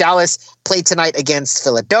here because Dallas played tonight against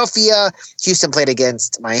Philadelphia. Houston played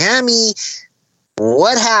against Miami.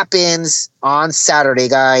 What happens on Saturday,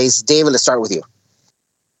 guys? David, let's start with you.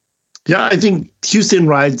 Yeah, I think Houston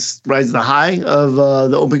rides the high of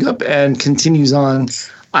the Open Cup and continues on.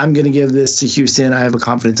 I'm going to give this to Houston. I have a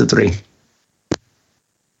confidence of 3.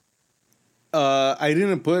 I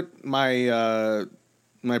didn't put my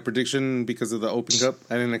my prediction because of the Open Cup.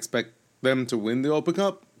 I didn't expect them to win the Open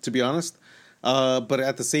Cup, to be honest. But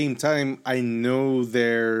at the same time, I know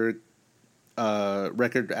their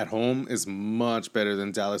record at home is much better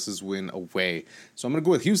than Dallas's win away. So I'm going to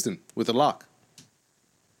go with Houston with a lock.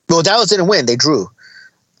 Well, Dallas didn't win. They drew.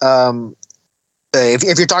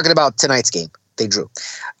 If you're talking about tonight's game. They drew.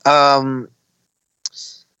 Either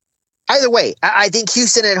way, I think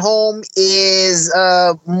Houston at home is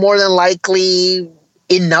more than likely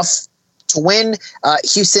enough to win.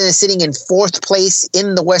 Houston is sitting in 4th place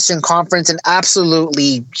in the Western Conference, an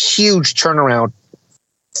absolutely huge turnaround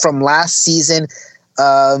from last season.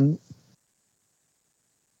 I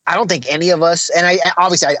don't think any of us, and I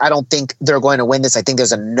don't think they're going to win this. I think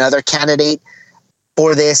there's another candidate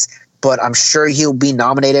for this, but I'm sure he'll be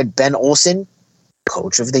nominated. Ben Olsen,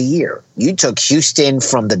 Coach of the Year. You took Houston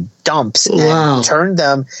from the dumps and turned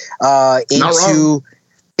them into,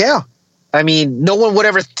 yeah. I mean, no one would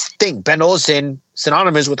ever think Ben Olsen,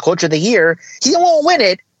 synonymous with Coach of the Year. He won't win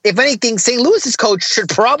it. If anything, St. Louis's coach should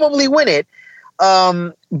probably win it.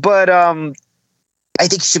 But I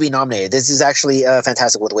think he should be nominated. This is actually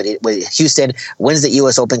fantastic with Houston wins the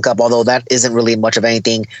U.S. Open Cup, although that isn't really much of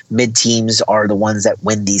anything. Mid-teams are the ones that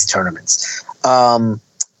win these tournaments.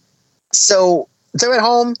 So they're at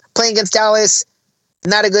home playing against Dallas.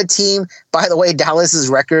 Not a good team. By the way, Dallas's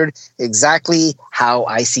record, exactly how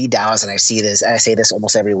I see Dallas, and I say this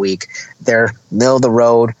almost every week. They're middle of the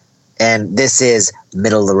road, and this is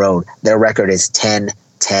middle of the road. Their record is 10,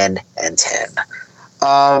 10, and 10.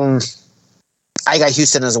 I got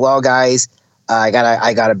Houston as well, guys. I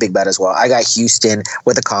got a big bet as well. I got Houston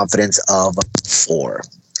with a confidence of 4.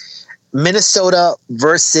 Minnesota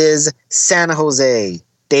versus San Jose.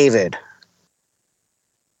 David.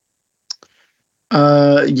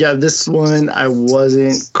 Yeah, this one I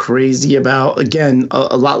wasn't crazy about. Again,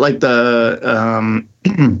 a lot like the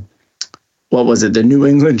what was it? The New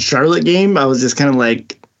England Charlotte game. I was just kind of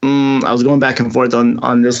like, I was going back and forth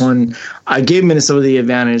on this one. I gave Minnesota the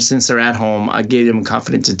advantage since they're at home. I gave them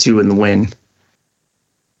confidence of 2 in the win.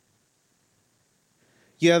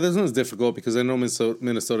 Yeah, this one's difficult because I know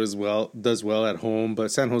Minnesota does well at home,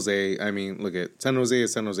 but San Jose, I mean, look at San Jose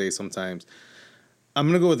is San Jose sometimes. I'm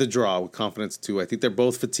gonna go with a draw with confidence too. I think they're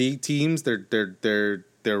both fatigued teams. They're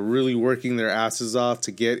really working their asses off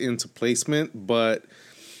to get into placement, but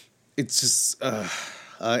it's just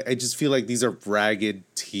I just feel like these are ragged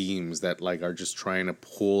teams that like are just trying to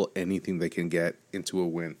pull anything they can get into a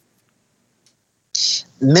win.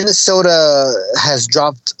 Minnesota has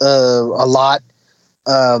dropped a lot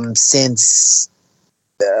since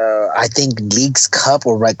I think League's Cup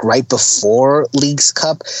or like right before League's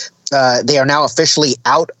Cup. They are now officially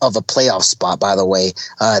out of a playoff spot, by the way.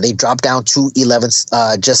 They dropped down to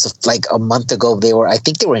 11th just like a month ago. I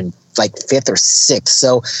think they were in like 5th or 6th.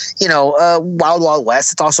 So, Wild Wild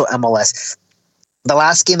West. It's also MLS. The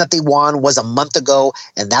last game that they won was a month ago,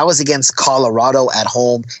 and that was against Colorado at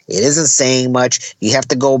home. It isn't saying much. You have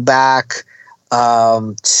to go back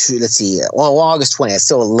to, let's see, August 20th,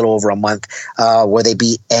 still a little over a month, where they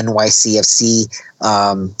beat NYCFC.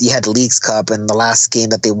 You had the Leagues Cup, and the last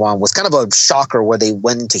game that they won was kind of a shocker where they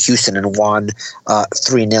went into Houston and won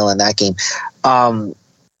 3-0 in that game.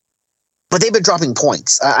 But they've been dropping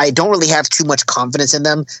points. I don't really have too much confidence in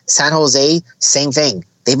them. San Jose, same thing.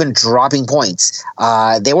 They've been dropping points.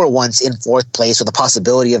 They were once in 4th place with the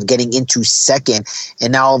possibility of getting into 2nd,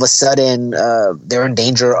 and now all of a sudden they're in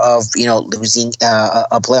danger of losing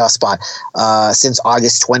a playoff spot. Since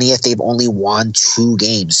August 20th, they've only won 2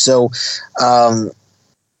 games. So, and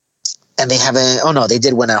they haven't. Oh no, they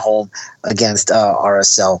did win at home against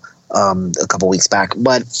RSL a couple weeks back,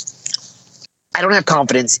 but I don't have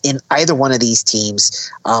confidence in either one of these teams.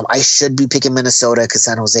 I should be picking Minnesota because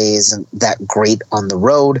San Jose isn't that great on the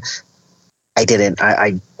road. I didn't.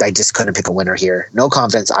 I just couldn't pick a winner here. No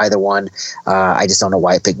confidence either one. I just don't know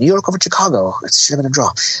why I picked New York over Chicago. It should have been a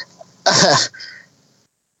draw.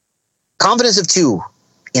 Confidence of 2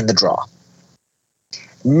 in the draw.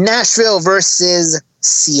 Nashville versus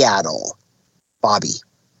Seattle. Bobby.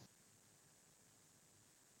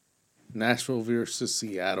 Nashville versus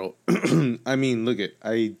Seattle. I mean,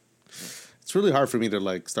 it's really hard for me to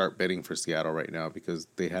like start betting for Seattle right now because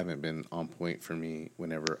they haven't been on point for me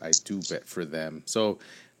whenever I do bet for them. So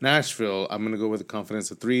Nashville, I'm going to go with a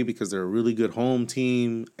confidence of 3 because they're a really good home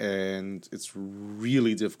team and it's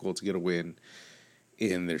really difficult to get a win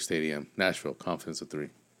in their stadium. Nashville, confidence of 3.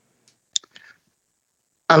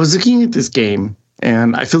 I was looking at this game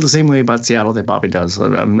and I feel the same way about Seattle that Bobby does.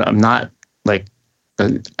 I'm not like,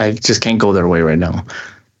 I just can't go their way right now.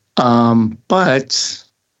 But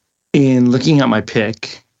in looking at my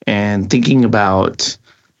pick and thinking about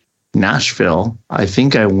Nashville, I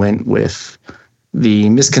think I went with the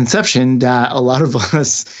misconception that a lot of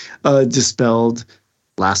us dispelled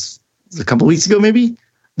a couple weeks ago, maybe,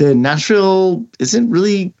 that Nashville isn't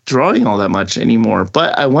really drawing all that much anymore.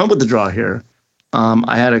 But I went with the draw here.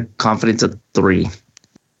 I had a confidence of 3.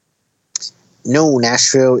 No,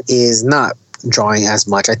 Nashville is not drawing as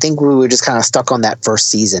much. I think we were just kind of stuck on that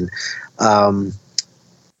first season.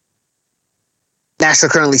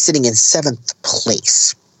 Nashville currently sitting in 7th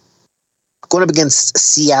place. Going up against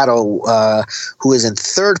Seattle, who is in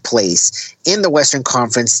 3rd place in the Western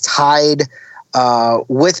Conference, tied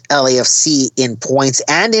with LAFC in points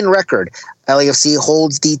and in record. LAFC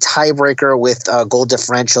holds the tiebreaker with goal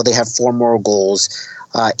differential. They have 4 more goals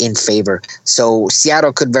in favor. So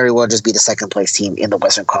Seattle could very well just be the 2nd place team in the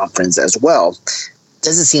Western Conference as well.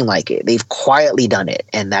 Doesn't seem like it. They've quietly done it.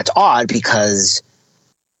 And that's odd because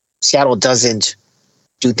Seattle doesn't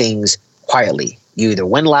do things quietly. You either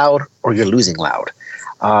win loud or you're losing loud.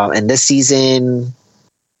 And this season,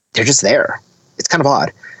 they're just there. It's kind of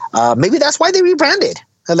odd. Maybe that's why they rebranded.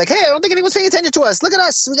 They're like, hey, I don't think anyone's paying attention to us. Look at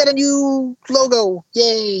us. We got a new logo.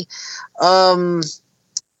 Yay.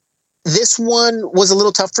 This one was a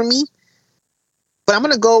little tough for me, but I'm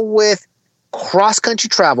going to go with cross-country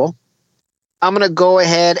travel. I'm going to go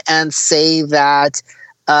ahead and say that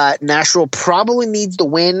Nashville probably needs to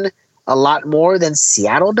win a lot more than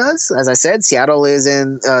Seattle does. As I said, Seattle is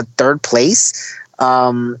in 3rd place,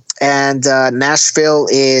 and Nashville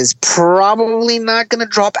is probably not going to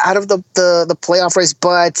drop out of the playoff race,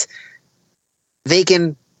 but they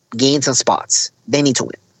can gain some spots. They need to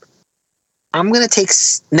win. I'm going to take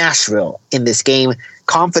Nashville in this game.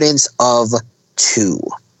 Confidence of 2.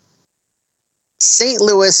 St.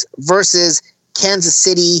 Louis versus Kansas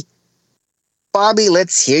City. Bobby,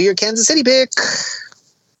 let's hear your Kansas City pick.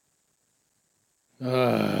 Yep.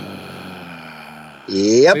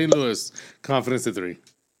 St. Louis, confidence of 3.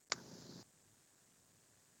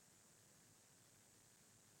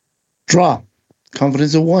 Draw,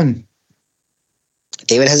 confidence of 1.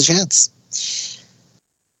 David has a chance.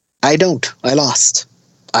 I don't. I lost.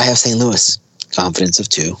 I have St. Louis. Confidence of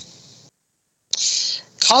 2.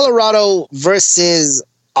 Colorado versus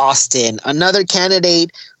Austin. Another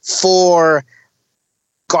candidate for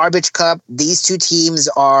Garbage Cup. These two teams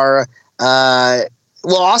are...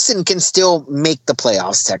 Austin can still make the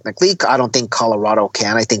playoffs, technically. I don't think Colorado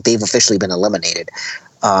can. I think they've officially been eliminated,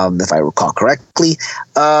 if I recall correctly.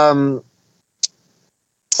 12th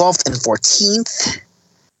and 14th.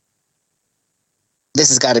 This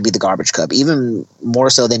has got to be the Garbage Cup, even more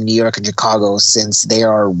so than New York and Chicago, since they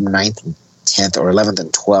are 9th and 10th or 11th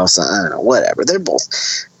and 12th. So I don't know, whatever. They're both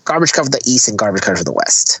Garbage Cup for the East and Garbage Cup for the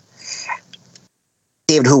West.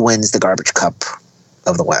 David, who wins the Garbage Cup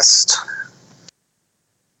of the West?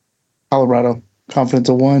 Colorado. Confidence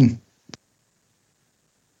of 1.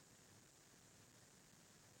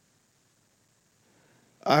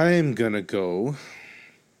 I'm going to go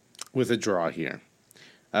with a draw here.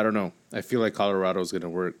 I don't know. I feel like Colorado's going to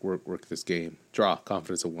work this game. Draw.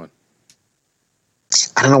 Confidence of 1.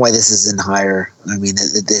 I don't know why this isn't higher. I mean,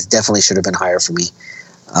 this definitely should have been higher for me.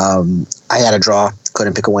 I had a draw.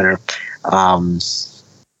 Couldn't pick a winner.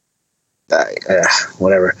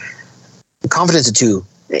 Whatever. Confidence of 2.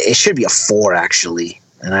 It should be a 4, actually.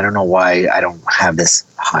 And I don't know why I don't have this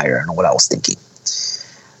higher. I don't know what I was thinking.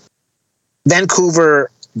 Vancouver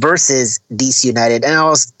versus DC United. And I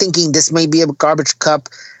was thinking this may be a Garbage Cup.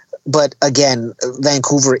 But again,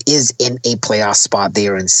 Vancouver is in a playoff spot. They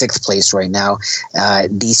are in 6th place right now.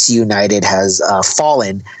 DC United has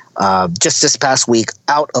fallen just this past week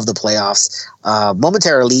out of the playoffs.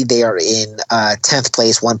 Momentarily, they are in 10th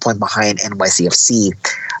place, 1 point behind NYCFC,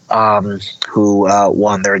 who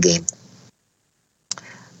won their game.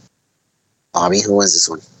 Bobby, who wins this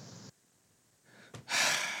one?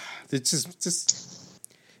 It's just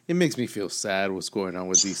it makes me feel sad what's going on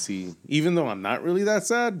with DC, even though I'm not really that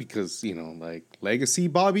sad because, like Legacy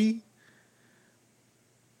Bobby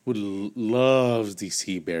loves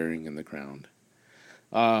DC burying in the ground.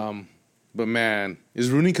 But man, is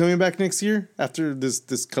Rooney coming back next year after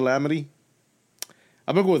this calamity?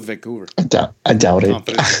 I'm gonna go with Vancouver. I doubt it.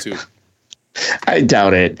 Confidence of 2. I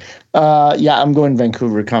doubt it. Yeah, I'm going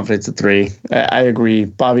Vancouver. Confidence of 3. I agree,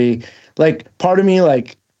 Bobby. Like, part of me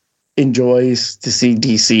enjoys to see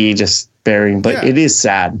DC just burying, but it is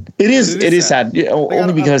sad. It is sad.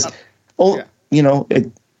 Only because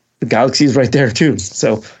the Galaxy is right there too.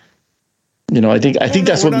 So. I think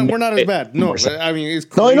that's what we're not as bad. No, I mean, it's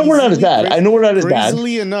no, I know we're not as bad. I know we're not as bad.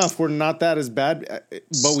 Crazily enough, we're not that as bad,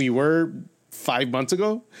 but we were 5 months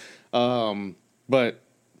ago. But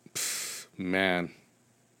man,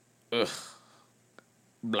 ugh,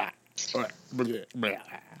 blah. I don't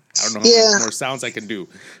know how many more sounds I can do,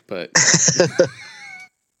 but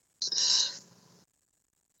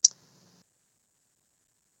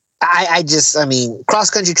I mean, cross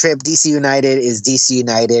country trip. DC United is DC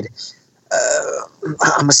United.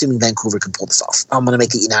 I'm assuming Vancouver can pull this off. I'm going to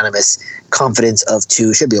make it unanimous. Confidence of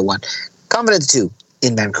 2. Should be a 1. Confidence of 2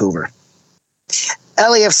 in Vancouver.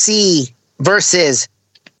 LAFC versus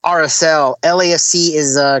RSL. LAFC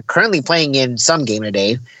is currently playing in some game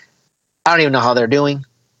today. I don't even know how they're doing.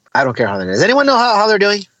 I don't care how they're doing. Does anyone know how they're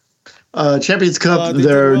doing? Champions Cup,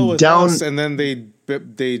 they're down. And then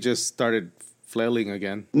they just started flailing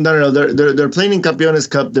again. No. They're playing in Campeones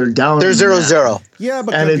Cup. They're down. They're 0-0. Yeah,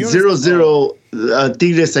 but and it's 0-0.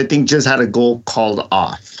 Tigres, I think, just had a goal called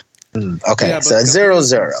off. Okay, yeah, so it's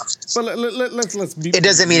 0-0. But let's be. It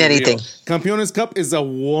doesn't mean anything. Campeones Cup is a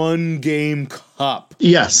 1-game cup.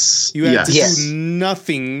 Yes. You had to do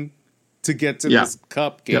nothing to get to this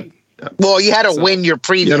cup game. Yep. Well, you had to win your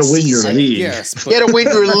previous. You had to win your league. Yes, you had to win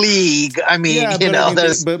your league. I mean,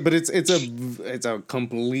 but it's a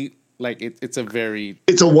complete. Like it's a very.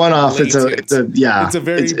 It's a one-off. Blatant, it's a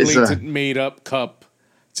very blatant made-up cup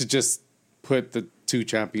to just put the 2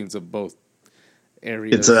 champions of both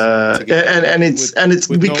areas. It's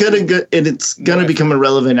gonna become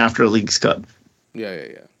irrelevant after a Leagues Cup.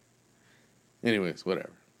 Yeah. Anyways, whatever.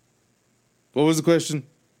 What was the question?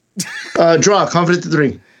 Draw. Confidence of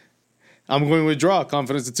 3. I'm going with draw.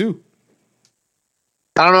 Confidence of 2.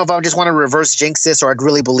 I don't know if I just want to reverse jinx this or I'd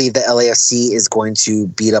really believe that LAFC is going to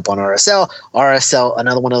beat up on RSL. RSL,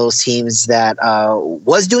 another one of those teams that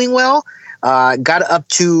was doing well, got up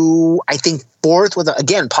to, I think, 4th with,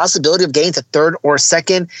 again, possibility of getting to 3rd or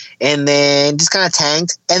 2nd, and then just kind of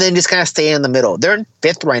tanked, and then just kind of staying in the middle. They're in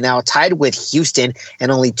 5th right now, tied with Houston,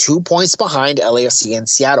 and only 2 points behind LAFC and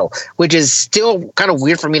Seattle, which is still kind of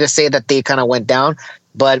weird for me to say that they kind of went down,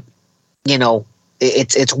 but,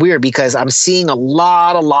 it's weird because I'm seeing a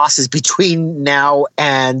lot of losses between now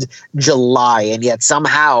and July, and yet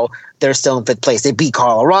somehow they're still in 5th place. They beat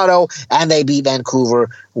Colorado and they beat Vancouver,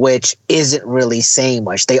 which isn't really saying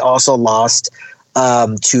much. They also lost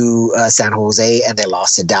to San Jose, and they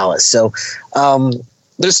lost to Dallas. So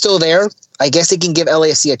they're still there. I guess they can give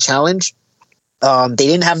LAFC a challenge. They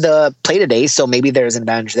didn't have the play today, so maybe there's an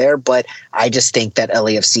advantage there. But I just think that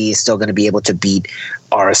LAFC is still going to be able to beat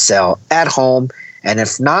RSL at home. And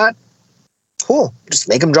if not, cool. Just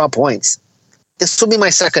make them draw points. This will be my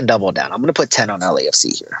second double down. I'm going to put 10 on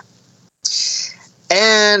LAFC here.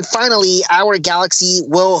 And finally, our Galaxy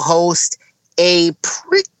will host a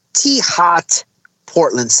pretty hot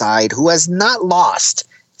Portland side who has not lost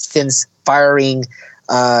since firing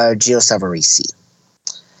Gio Savarese.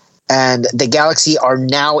 And the Galaxy are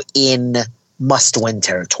now in must-win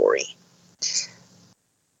territory.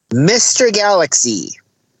 Mr. Galaxy,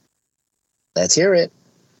 let's hear it.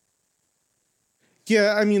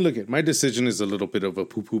 Yeah, I mean, look, my decision is a little bit of a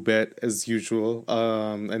poo-poo bet, as usual.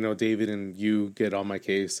 I know David and you get on my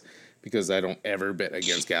case because I don't ever bet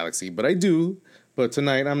against Galaxy, but I do. But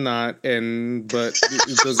tonight I'm not, but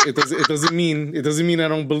it doesn't mean I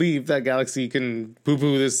don't believe that Galaxy can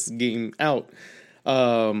poo-poo this game out.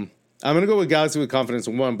 I'm gonna go with Galaxy with confidence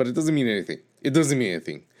in 1, but it doesn't mean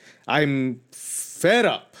anything. I'm fed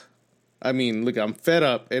up. I mean, look, I'm fed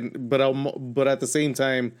up, but at the same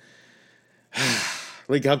time,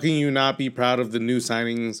 like, how can you not be proud of the new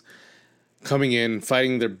signings coming in,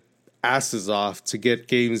 fighting their asses off to get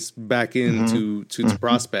games back into to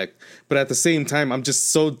prospect? But at the same time, I'm just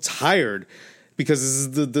so tired because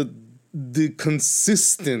this is the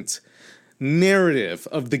consistent narrative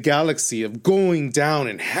of the Galaxy of going down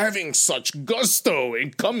and having such gusto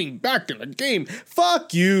and coming back in the game.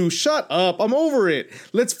 Fuck you. Shut up. I'm over it.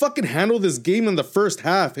 Let's fucking handle this game in the first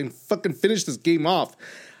half and fucking finish this game off.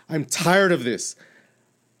 I'm tired of this.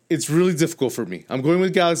 It's really difficult for me. I'm going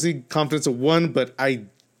with Galaxy confidence of 1, but I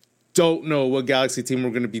don't know what Galaxy team we're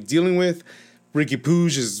going to be dealing with. Ricky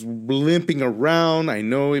Puig is limping around. I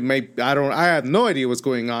know it might. I have no idea what's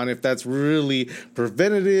going on. If that's really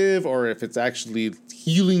preventative or if it's actually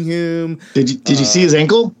healing him. Did you see his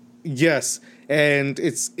ankle? Yes, and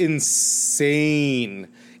it's insane.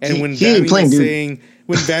 And when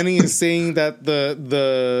Vanny is saying that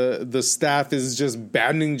the staff is just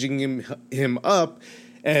bandaging him up,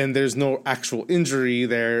 and there's no actual injury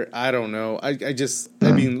there, I don't know. I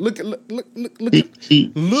mean, look at our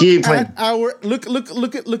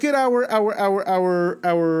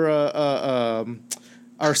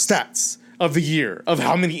stats of the year of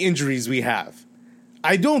how many injuries we have.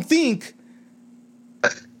 I don't think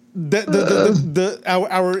that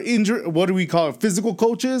our injury, what do we call it? Physical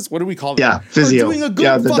coaches? What do we call them? Yeah, physio. Are doing a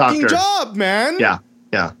good fucking doctor. job, man. Yeah.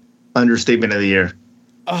 Understatement of the year.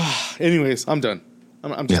 Anyways, I'm done.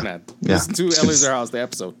 I'm just mad. Yeah. Listen to LAisOurHouse, the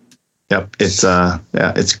episode. Yep.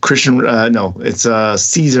 It's Christian. It's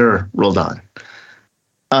Caesar Roldan.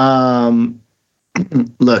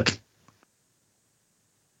 Look,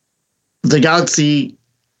 the Galaxy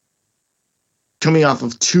coming off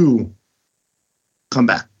of 2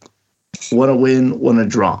 comeback, 1 a win, 1 a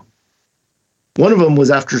draw. One of them was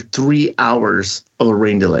after 3 hours of a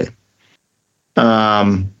rain delay.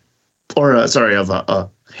 Of a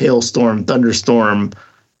hailstorm, thunderstorm,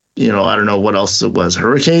 I don't know what else it was.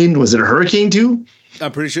 Hurricane? Was it a hurricane too?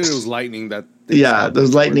 I'm pretty sure it was lightning that. Yeah, there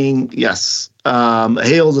was lightning. Yes.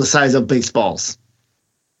 Hail the size of baseballs.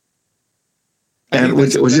 I think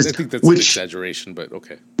that's an exaggeration, but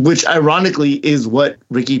okay. Which ironically is what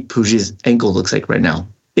Ricky Puig's ankle looks like right now.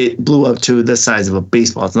 It blew up to the size of a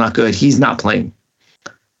baseball. It's not good. He's not playing.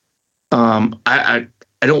 I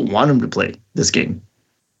don't want him to play this game.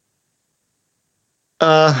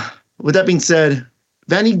 With that being said,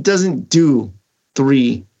 Vanny doesn't do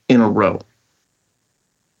 3 in a row.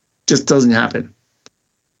 Just doesn't happen.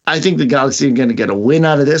 I think the Galaxy are going to get a win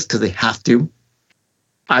out of this because they have to.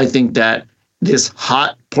 I think that this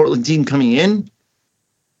hot Portland team coming in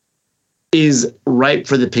is ripe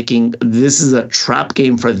for the picking. This is a trap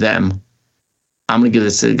game for them. I'm going to give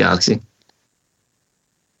this to the Galaxy.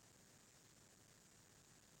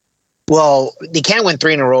 Well, they can't win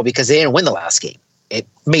 3 in a row because they didn't win the last game. It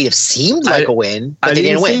may have seemed like a win, but they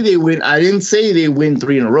didn't win. I didn't say they win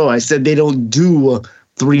 3 in a row. I said they don't do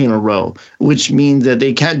 3 in a row, which means that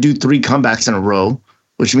they can't do 3 comebacks in a row,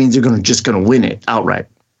 which means they're just going to win it outright.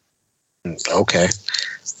 Okay.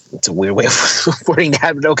 It's a weird way of wording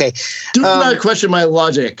that, but okay. Do not question my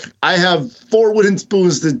logic. I have 4 wooden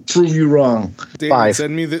spoons to prove you wrong. David, 5.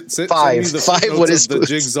 Send me the 5 wooden spoons. The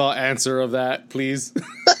jigsaw answer of that, please.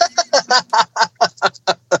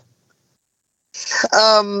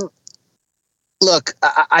 Look,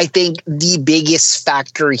 I think the biggest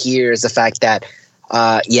factor here is the fact that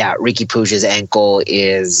Ricky Puig's ankle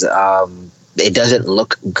is it doesn't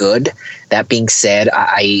look good. That being said,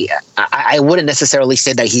 I wouldn't necessarily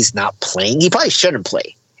say that he's not playing. He probably shouldn't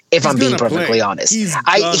play. If I'm being perfectly honest, he's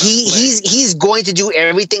going to do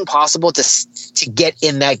everything possible to get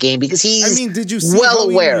in that game because he's. I mean, did you see how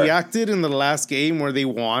he reacted in the last game where they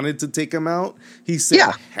wanted to take him out? He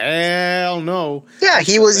said, "Hell no." Yeah,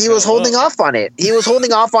 he was holding off on it. He was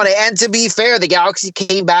holding off on it, and to be fair, the Galaxy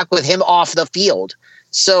came back with him off the field.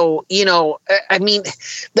 So, I mean,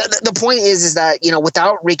 the point is that,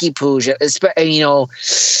 without Ricky Puig,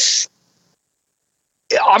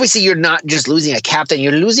 obviously you're not just losing a captain,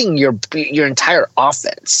 you're losing your entire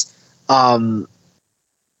offense. Can't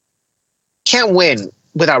win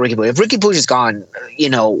without Ricky Puig. If Ricky Puig is gone,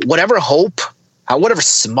 whatever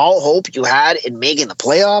small hope you had in making the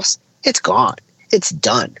playoffs, it's gone. It's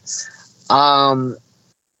done.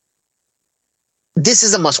 This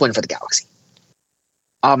is a must win for the Galaxy.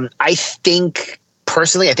 I think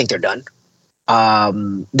they're done.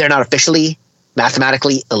 They're not officially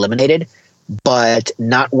mathematically eliminated, but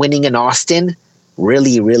not winning in Austin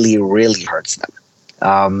really, really, really hurts them.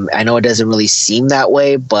 I know it doesn't really seem that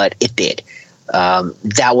way, but it did.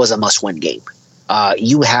 That was a must-win game.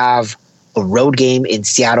 You have a road game in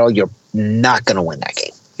Seattle. You're not going to win that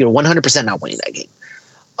game. You're 100% not winning that game.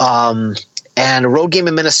 And a road game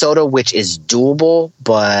in Minnesota, which is doable,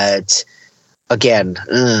 but again,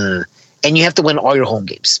 and you have to win all your home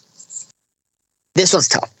games. This one's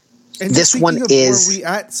tough. And this one is where we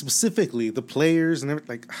at specifically the players and everything.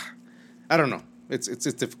 Like, I don't know. It's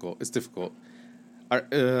difficult. It's difficult. And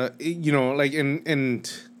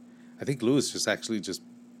I think Lewis just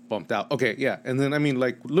bumped out. Okay, yeah. And then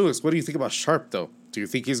Lewis, what do you think about Sharp though? Do you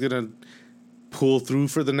think he's gonna pull through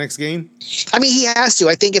for the next game? I mean, he has to.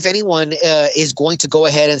 I think if anyone is going to go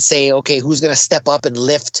ahead and say, okay, who's going to step up and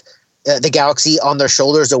lift the Galaxy on their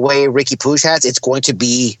shoulders the way Ricky Puig has, it's going to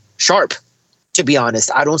be Sharp. To be honest,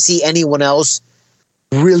 I don't see anyone else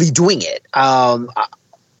really doing it. I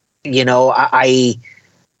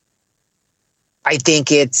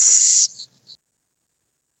think it's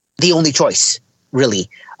the only choice, really.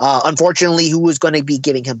 Unfortunately, who is going to be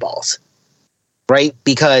giving him balls? Right?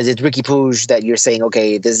 Because it's Ricky Puig that you're saying,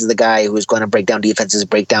 okay, this is the guy who's going to break down defenses,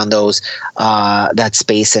 break down those that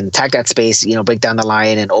space and attack that space, break down the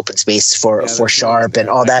line and open space for Sharp and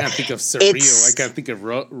all that. I can't think of Cerrillo. I can't think of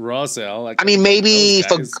Rosell. I mean, maybe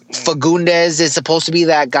Fagundes is supposed to be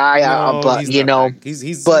that guy, but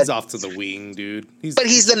he's off to the wing, dude. But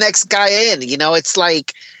he's the next guy in. It's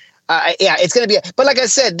like. It's going to be. But like I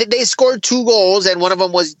said, they scored 2 goals, and one of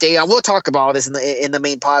them was Dayon. We'll talk about all this in the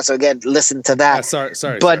main pod. So again, listen to that. Sorry.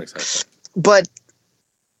 But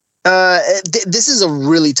this is a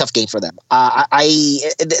really tough game for them.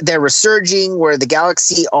 They're resurging where the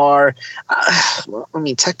Galaxy are.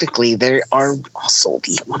 Technically, they are also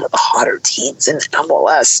one of the hotter teams in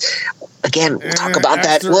MLS. Again, we'll talk about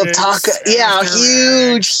that. We'll talk. Yeah,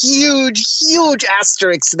 huge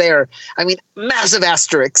asterisks there. I mean, massive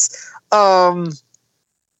asterisks. Portland,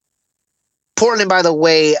 by the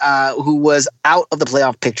way, who was out of the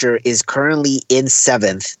playoff picture, is currently in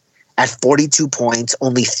 7th at 42 points,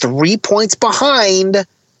 only 3 points behind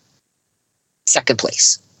second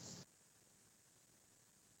place.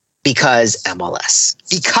 Because MLS.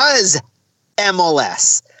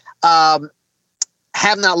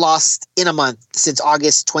 Have not lost in a month since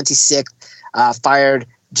August 26th. Fired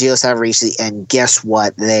Gio Savarese, and guess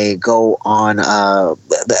what? They go on.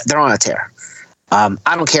 They're on a tear.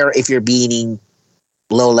 I don't care if you're beating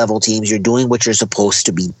low-level teams. You're doing what you're supposed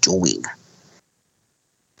to be doing.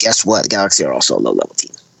 Guess what? The Galaxy are also a low-level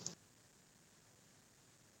team.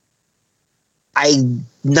 I'm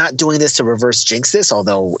not doing this to reverse jinx this,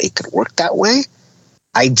 although it could work that way.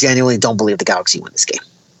 I genuinely don't believe the Galaxy win this game.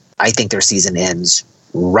 I think their season ends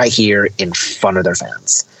right here in front of their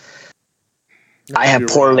fans. I have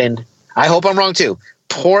Portland. Wrong. I hope I'm wrong too.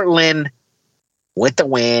 Portland with the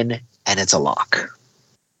win, and it's a lock.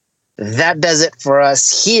 That does it for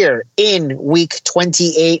us here in week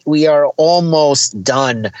 28. We are almost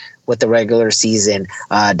done with the regular season.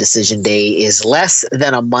 Decision day is less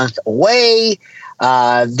than a month away.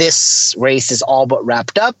 This race is all but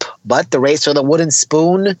wrapped up, but the race for the wooden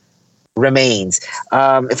spoon remains.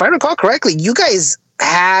 If I recall correctly, you guys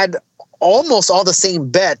had almost all the same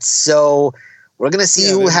bets, so we're going to see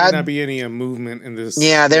who had. There may not be any movement in this.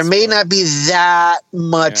 Yeah, there may not be that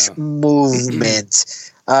much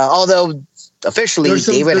movement. Although officially,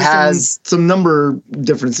 David has some number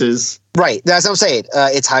differences. Right, that's what I'm saying.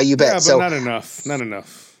 It's how you bet. Yeah, but not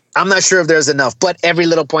enough. I'm not sure if there's enough, but every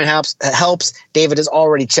little point helps. David has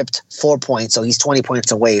already chipped 4 points, so he's 20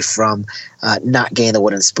 points away from not getting the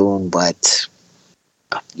wooden spoon, but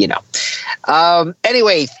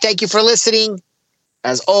anyway, thank you for listening.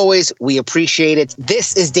 As always, we appreciate it.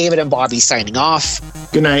 This is David and Bobby signing off.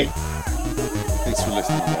 Good night. Thanks for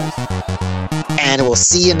listening, guys. And we'll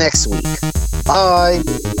see you next week. Bye.